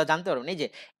আপনারা এগুলা জানতে পারবেন না। এই যে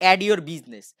এড ইওর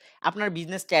বিজনেস। আপনার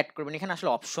বিজনেসটা এড করবেন। এখানে আসলে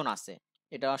অপশন আছে।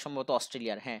 এটা সম্ভবত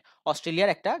অস্ট্রেলিয়ার, হ্যাঁ, অস্ট্রেলিয়ার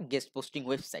একটা গেস্ট পোস্টিং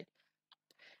ওয়েবসাইট।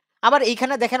 আবার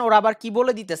এইখানে দেখেন ওরা আবার কি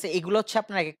বলে দিতেছে, এগুলো হচ্ছে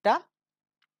আপনার একটা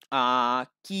আ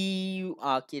কি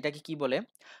কি এটাকে কি বলে?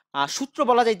 সূত্র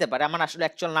বলা যাইতে পারে। আমার আসলে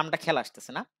অ্যাকচুয়াল নামটা খেয়াল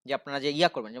আসতেছে না। যে আপনারা যে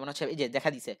করবেন, যেমন হচ্ছে এই যে দেখা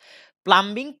দিছে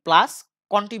plumbing plus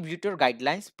contributor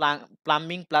guidelines,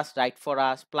 plumbing plus right for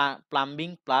us, plumbing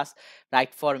plus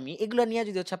right for me, এগুলো নিয়ে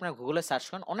যদি হচ্ছে আপনার গুগলে সার্চ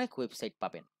করেন অনেক ওয়েবসাইট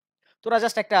পাবেন। তো ওরা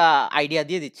জাস্ট একটা আইডিয়া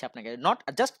দিয়ে দিচ্ছে আপনাকে। নট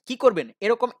জাস্ট কি করবেন,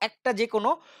 এরকম একটা যে কোনো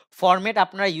ফরম্যাট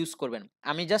আপনারা ইউজ করবেন।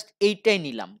 আমি জাস্ট এইটাই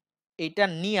নিলাম। এইটা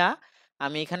নিয়া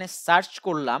আমি এখানে সার্চ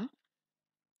করলাম।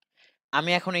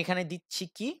 আমি এখন এখানে দিচ্ছি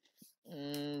কি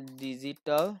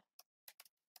ডিজিটাল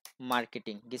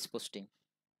মার্কেটিং গেস্ট পোস্টিং।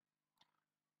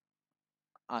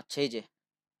 আচ্ছা, এই যে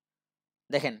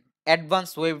দেখেন advance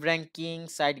web ranking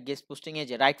site guest posting, এই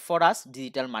যে right for us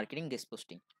digital marketing guest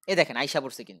posting. এই দেখেন আইসা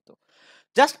পড়ছে কিন্তু।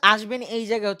 জাস্ট আসবেন এই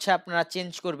জায়গায় হচ্ছে আপনারা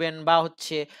চেঞ্জ করবেন বা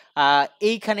হচ্ছে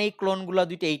এইখানে এই ক্লোনগুলো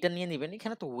দুইটা এইটা নিয়ে নেবেন।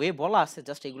 এখানে তো ওয়ে বলা আছে,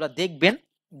 জাস্ট এগুলো দেখবেন,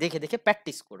 দেখে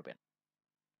প্র্যাকটিস করবেন।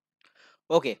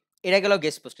 ওকে, এটা গেল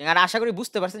গেস্ট পোস্টিং। আর আশা করি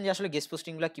বুঝতে পারছেন যে আসলে গেস্ট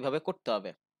পোস্টিংগুলো কিভাবে করতে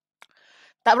হবে।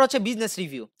 তারপর হচ্ছে বিজনেস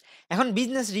রিভিউ। এখন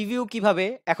বিজনেস রিভিউ কিভাবে,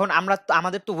 এখন আমরা তো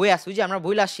আমাদের তো ওয়ে আছে, ওই যে আমরা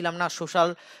বইলে আসছিলাম না সোশ্যাল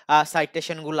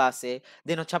সাইটেশন গুলো আছে,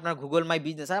 দেন হচ্ছে আপনার গুগল মাই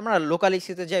বিজনেস, আমরা লোকাল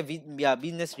ইস্যুতে যে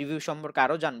বিজনেস রিভিউ সম্পর্কে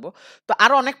আরো জানবো। তো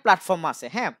আরো অনেক প্ল্যাটফর্ম আছে,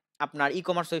 হ্যাঁ, আপনার ই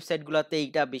কমার্স ওয়েবসাইট গুলোতে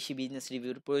এইটা বেশি বিজনেস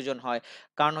রিভিউর প্রয়োজন হয়,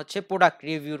 কারণ হচ্ছে প্রোডাক্ট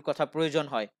রিভিউর কথা প্রয়োজন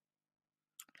হয়।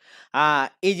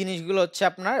 এই জিনিসগুলো হচ্ছে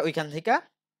আপনার ওইখান থেকে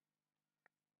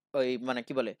ওই মানে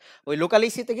কি বলে, ওই লোকাল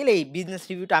ইস্যুতে গেলে এই বিজনেস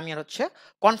রিভিউটা আমি আর হচ্ছে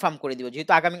কনফার্ম করে দিব,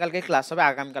 যেহেতু আগামীকালকে ক্লাস হবে,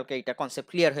 আগামীকালকে এটা কনসেপ্ট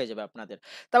ক্লিয়ার হয়ে যাবে আপনাদের।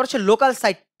 তারপর হচ্ছে লোকাল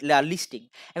সাইট লিস্টিং।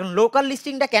 এখন লোকাল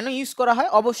লিস্টিংটা কেন ইউজ করা হয়,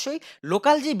 অবশ্যই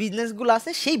লোকাল যে বিজনেসগুলো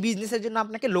আছে সেই বিজনেসের জন্য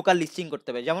আপনাকে লোকাল লিস্টিং করতে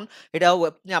হবে। যেমন এটাও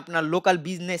আপনার লোকাল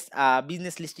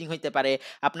বিজনেস লিস্টিং হইতে পারে,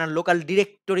 আপনার লোকাল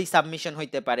ডিরেক্টরি সাবমিশন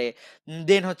হইতে পারে,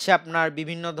 দেন হচ্ছে আপনার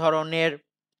বিভিন্ন ধরনের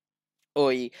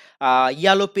ওই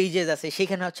ইয়ালো পেজেস আছে,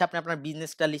 সেখানে হচ্ছে আপনি আপনার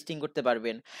বিজনেসটা লিস্টিং করতে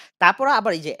পারবেন। তারপর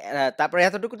আবার এই যে তারপরে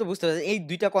এতটুকু তো বুঝতে পারছেন, এই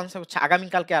 ২ টা কনসেপ্ট হচ্ছে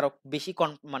আগামীকালকে আরো বেশি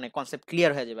মানে কনসেপ্ট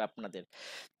ক্লিয়ার হয়ে যাবে আপনাদের।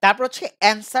 তারপর হচ্ছে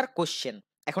অ্যান্সার কোয়েশ্চেন।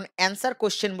 এখন অ্যান্সার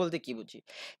কোয়েশ্চেন বলতে কি বুঝি?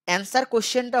 অ্যান্সার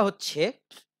কোয়েশ্চেনটা হচ্ছে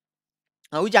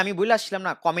ওই যে আমি বলে আসছিলাম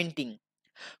না, কমেন্টিং।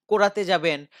 কোরাতে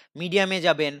যাবেন, মিডিয়ামে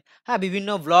যাবেন, হ্যাঁ, বিভিন্ন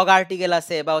ভ্লগ আর্টিকেল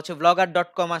আছে বা হচ্ছে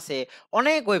vlogger.com আছে,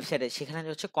 অনেক ওয়েবসাইট আছে, সেখানে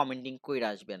হচ্ছে কমেন্টিং কইরা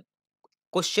আসবেন।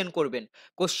 কোশ্চেন করবেন।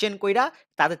 কোশ্চেন কইরা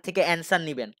তাদের থেকে অ্যান্সার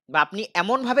নিবেন। বা আপনি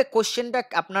এমনভাবে কোশ্চেনটা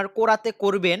আপনার কোরাতে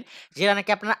করবেন যেটা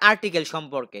নাকি আপনার আর্টিকেল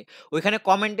সম্পর্কে। ওইখানে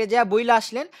কমেন্টে যেয়ে বইলা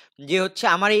আসলেন যে হচ্ছে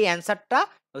আমার এই অ্যান্সারটা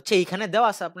হচ্ছে এইখানে দেওয়া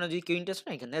আছে। আপনার যদি কেউ ইন্টারেস্ট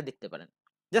হয় এখান থেকে দেখতে পারেন।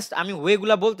 জাস্ট আমি ওয়ে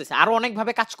গুলা বলতেছি। আরো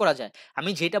অনেকভাবে কাজ করা যায়। আমি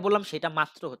যেটা বললাম সেটা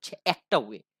মাত্র হচ্ছে একটা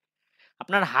ওয়ে।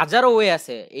 আপনার হাজারো ওয়ে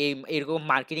আছে এরকম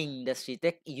মার্কেটিং ইন্ডাস্ট্রিতে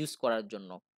ইউজ করার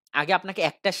জন্য। আগে আপনাকে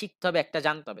একটা শিখতে হবে, একটা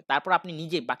জানতে হবে। তারপর আপনি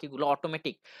নিজে বাকিগুলো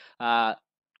অটোমেটিক আ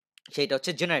সেইটা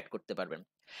হচ্ছে জেনারেট করতে পারবেন।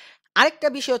 আরেকটা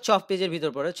বিষয় হচ্ছে অফ পেজের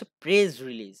ভিতর পড়ে হচ্ছে প্রেস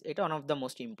রিলিজ। এটা one of the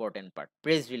most important part,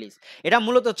 press release. এটা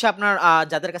মূলত হচ্ছে আপনার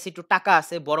যাদের কাছে একটু টাকা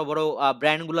আছে, বড়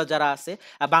ব্র্যান্ড গুলো যারা আছে,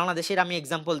 বাংলাদেশের আমি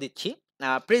এক্সাম্পল দিচ্ছি।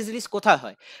 প্রেস রিলিজ কোথায়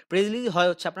হয়? প্রেস রিলিজ হয়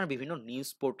হচ্ছে আপনার বিভিন্ন নিউজ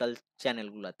পোর্টাল চ্যানেল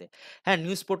গুলাতে। হ্যাঁ,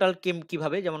 নিউজ পোর্টাল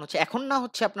কিভাবে? যেমন হচ্ছে এখন না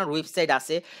হচ্ছে আপনার ওয়েবসাইট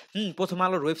আছে। প্রথম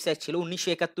আলোর ওয়েবসাইট ছিল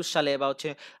 ১৯৭১ সালে বা হচ্ছে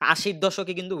 ৮০-র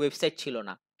দশকে কিন্তু ওয়েবসাইট ছিল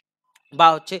না। বা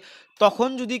হচ্ছে তখন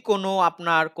যদি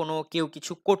কোনো কেউ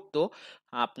কিছু করত,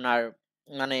 আপনার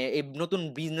মানে এই নতুন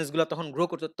বিজনেস গুলা তখন গ্রো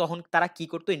করতো, তখন তারা কি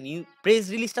করতো, এই নিউ প্রেস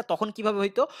রিলিজটা তখন কিভাবে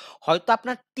হইতো, হয়তো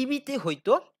আপনার টিভিতে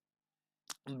হইতো,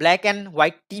 ব্ল্যাক অ্যান্ড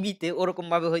হোয়াইট টিভিতে ওরকম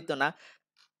ভাবে হইতো না,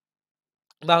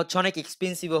 বা হচ্ছে অনেক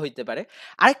এক্সপেন্সিভও হইতে পারে।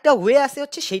 আরেকটা ওয়ে আছে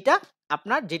হচ্ছে সেইটা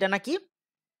আপনার যেটা নাকি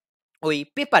ওই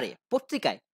পেপারে,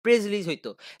 পত্রিকায় প্রেস রিলিজ হইতো।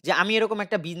 যে আমি এরকম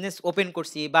একটা বিজনেস ওপেন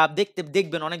করছি, বা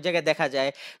দেখবেন অনেক জায়গায় দেখা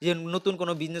যায় যে নতুন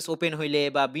কোনো বিজনেস ওপেন হইলে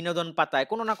বা বিনোদন পাতায়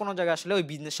কোনো না কোনো জায়গায় আসলে ওই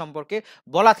বিজনেস সম্পর্কে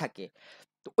বলা থাকে।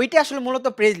 তো ওইটা আসলে মূলত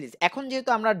প্রেস রিলিজ। এখন যেহেতু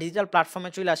আমরা ডিজিটাল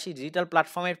প্ল্যাটফর্মে চলে আসি, ডিজিটাল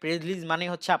প্ল্যাটফর্মের প্রেস রিলিজ মানে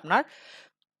হচ্ছে আপনার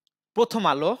প্রথম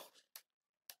আলো,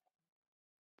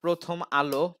 প্রথম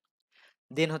আলো,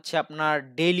 দেন হচ্ছে আপনার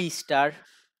ডেইলি স্টার,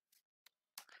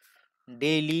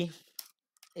 ডেইলি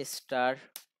স্টার,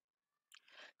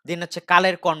 দেন হচ্ছে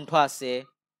কালের কণ্ঠ আছে।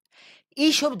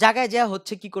 এইসব জায়গায় যাওয়া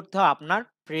হচ্ছে কি করতে হবে, আপনার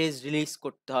প্রেস রিলিজ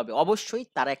করতে হবে। অবশ্যই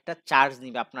তারা একটা চার্জ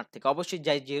নিবে আপনার থেকে। অবশ্যই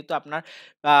যেহেতু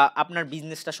আপনার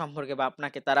বিজনেসটা সম্পর্কে বা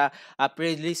আপনাকে তারা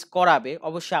প্রেস রিলিজ করাবে,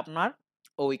 অবশ্যই আপনার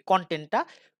ওই কন্টেন্টটা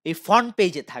এই ফ্রন্ট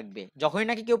পেজে থাকবে। যখনই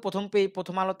নাকি কেউ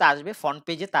প্রথম আলোতে আসবে ফ্রন্ট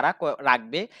পেজে তারা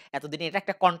রাখবে। এতদিনে এটা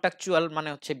একটা কন্ট্রাকচুয়াল মানে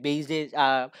হচ্ছে বেইজে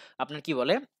আপনার কি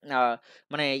বলে আ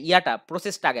মানে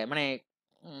প্রসেসটা আগায় মানে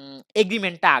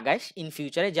এগ্রিমেন্টটা আগায় ইন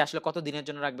ফিউচারে যে আসলে কত দিনের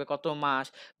জন্য রাখবে, কত মাস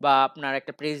বা আপনার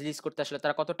একটা প্রেস রিলিজ করতে আসলে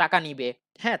তারা কত টাকা নিবে।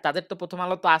 হ্যাঁ, তাদের তো প্রথম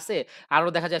আলো তো আছে। আরো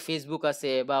দেখা যায় ফেসবুক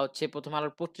আছে বা হচ্ছে প্রথম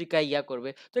আলোর পত্রিকায় করবে।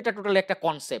 তো এটা টোটালি একটা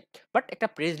কনসেপ্ট। বাট একটা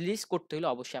প্রেস রিলিজ করতে হলে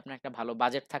অবশ্যই আপনার একটা ভালো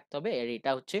বাজেট থাকতে হবে। আর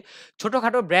এটা হচ্ছে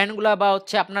ছোটখাটো ব্র্যান্ডগুলা বা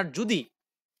হচ্ছে আপনার যদি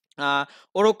আ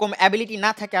ওরকম এবিলিটি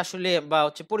না থাকে আসলে বা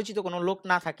হচ্ছে পরিচিত কোনো লোক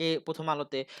না থাকে প্রথম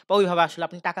আলোতে বা ওইভাবে আসলে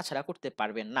আপনি টাকা ছাড়া করতে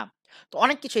পারবেন না। তো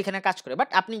অনেক কিছু এখানে কাজ করে। বাট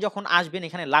আপনি যখন আসবেন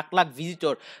এখানে লাখ, লাখ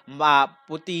ভিজিটর বা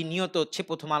প্রতিনিয়ত হচ্ছে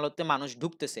প্রথম আলোতে মানুষ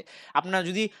ঢুকতেছে। আপনারা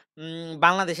যদি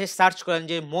বাংলাদেশে সার্চ করেন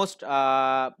যে most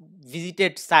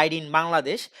visited site in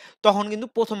Bangladesh, তখন কিন্তু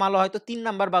প্রথম আলো হয়তো ৩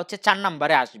 নাম্বার বা হচ্ছে ৪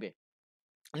 নাম্বারে আসবে।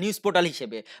 নিউজ পোর্টাল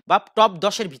হিসেবে বা টপ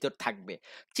 ১০ এর ভিতর থাকবে।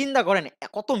 চিন্তা করেন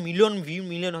কত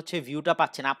মিলিয়ন হচ্ছে ভিউটা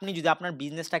পাচ্ছেন। আপনি যদি আপনার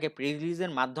বিজনেসটাকে প্রেস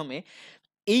রিলিজের মাধ্যমে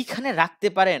এইখানে রাখতে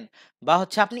পারেন বা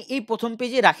হচ্ছে আপনি এই ১ম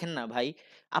পেজে রাখেন না ভাই,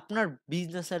 আপনার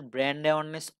বিজনেসের brand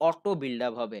awareness auto build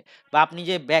up হবে। বা আপনি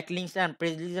যে ব্যাকলিংকস এন্ড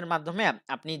প্রেস রিলিজের মাধ্যমে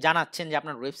আপনি জানাচ্ছেন যে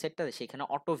আপনার ওয়েবসাইটটাতে সেখানে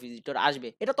অটো ভিজিটর আসবে।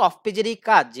 এটা তো অফ পেজেরই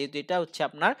কাজ। যেহেতু এটা হচ্ছে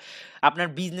আপনার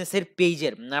বিজনেসের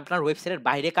পেজের আপনার ওয়েবসাইটের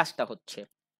বাইরে কাজটা হচ্ছে।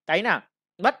 তাই না?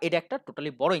 বাট এটা একটা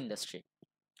টোটালি বড় ইন্ডাস্ট্রি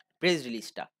প্রেস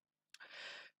রিলিজটা।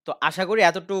 তো আশা করি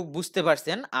এতটুক বুঝতে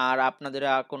পারছেন আর আপনাদের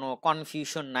কোনো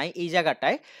কনফিউশন নাই এই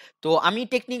জায়গাটায়। তো আমি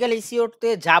টেকনিক্যাল এসইও তে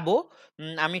যাবো।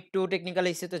 আমি একটু টেকনিক্যাল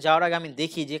এসইও তে যাওয়ার আগে আমি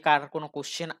দেখি যে কার কোনো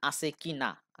কোয়েশ্চেন আছে কিনা।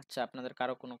 আচ্ছা, আপনাদের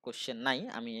কারো কোনো কোয়েশ্চেন নাই।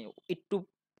 আমি একটু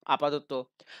আপাতত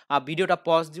ভিডিওটা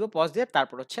পজ দিব। পজ দিয়ে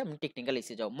তারপর হচ্ছে আমি টেকনিক্যাল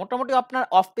এসইও যাবো। মোটামুটি আপনার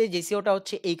অফ পেজ এসইওটা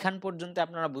হচ্ছে এইখান পর্যন্ত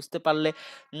আপনারা বুঝতে পারলে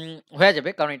হয়ে যাবে।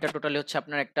 কারণ এটা টোটালি হচ্ছে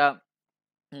আপনার একটা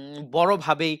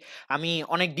বড়ভাবেই আমি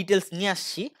অনেক ডিটেইলস নিয়ে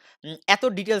আসছি। এত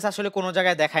ডিটেইলস আসলে কোন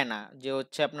জায়গায় দেখায় না। যে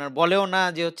হচ্ছে আপনার বলেও না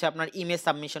যে হচ্ছে আপনার ইমেজ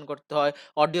সাবমিশন করতে হয়,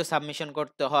 অডিও সাবমিশন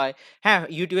করতে হয়। হ্যাঁ,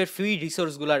 YouTube এর ফ্রি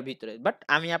রিসোর্স গুলার ভিতরে। বাট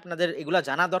আমি আপনাদের এগুলা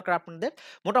জানা দরকার আপনাদের।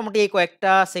 মোটামুটি এই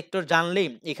কয়েকটা সেক্টর জানলেই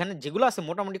এখানে যেগুলো আছে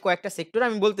মোটামুটি কয়েকটা সেক্টর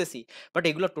আমি বলতেছি। বাট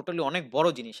এগুলো টোটালি অনেক বড়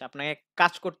জিনিস। আপনাকে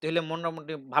কাজ করতে হলে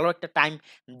মোটামুটি ভালো একটা টাইম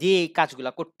দিয়ে এই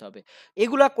কাজগুলা করতে হবে।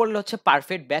 এগুলা করলে হচ্ছে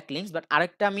পারফেক্ট ব্যাকলিংকস। বাট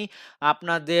আরেকটা আমি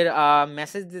আপনাদের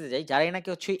মেসেজ দিতে চাই, যারাই নাকি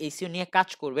হচ্ছে এসইও নিয়ে কাজ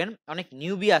করবেন, অনেক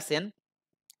নিউবি আছেন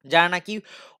যারা নাকি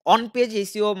অন পেজ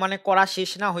এসইও মানে করা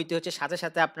শেষ না হইতে হচ্ছে সাথে,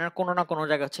 সাথে আপনারা কোনো না কোনো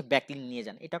জায়গায় হচ্ছে ব্যাকলিংক নিয়ে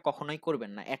যান। এটা কখনোই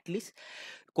করবেন না। এট লিস্ট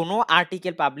কোনো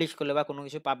আর্টিকেল পাবলিশ করলে বা কোনো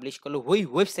কিছু পাবলিশ করলে ওই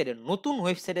ওয়েবসাইটে নতুন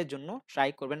ওয়েবসাইটের জন্য ট্রাই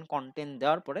করবেন কনটেন্ট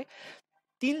দেওয়ার পরে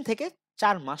 ৩ থেকে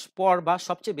 ৪ মাস পর বা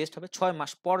সবচেয়ে বেস্ট হবে ৬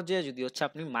 মাস পর যেয়ে যদি হচ্ছে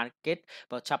আপনি মার্কেট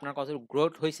বা হচ্ছে আপনার কতটুকু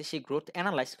গ্রোথ হইছে সেই গ্রোথ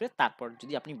এনালাইজ করে তারপর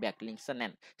যদি আপনি ব্যাকলিংকসটা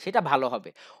নেন, সেটা ভালো হবে।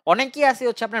 অনেকেই আছে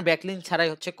হচ্ছে আপনার ব্যাকলিংক ছাড়াই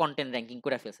হচ্ছে কনটেন্ট র্যাঙ্কিং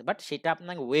করে ফেলছে। বাট সেটা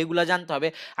আপনাকে ওয়ে গুলা জানতে হবে।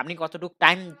 আপনি কতটুকু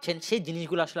টাইম দিচ্ছেন সেই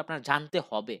জিনিসগুলো আসলে আপনার জানতে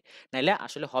হবে। নাইলে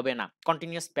আসলে হবে না।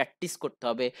 কন্টিনিউয়াস প্র্যাকটিস করতে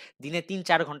হবে। দিনে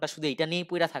 ৩-৪ ঘন্টা শুধু এইটা নিয়েই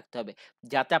পইড়া থাকতে হবে।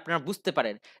 যাতে আপনারা বুঝতে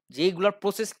পারেন যে এইগুলার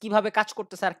প্রসেস কিভাবে কাজ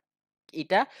করতেছে আর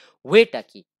এটা ওয়েটা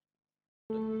কি।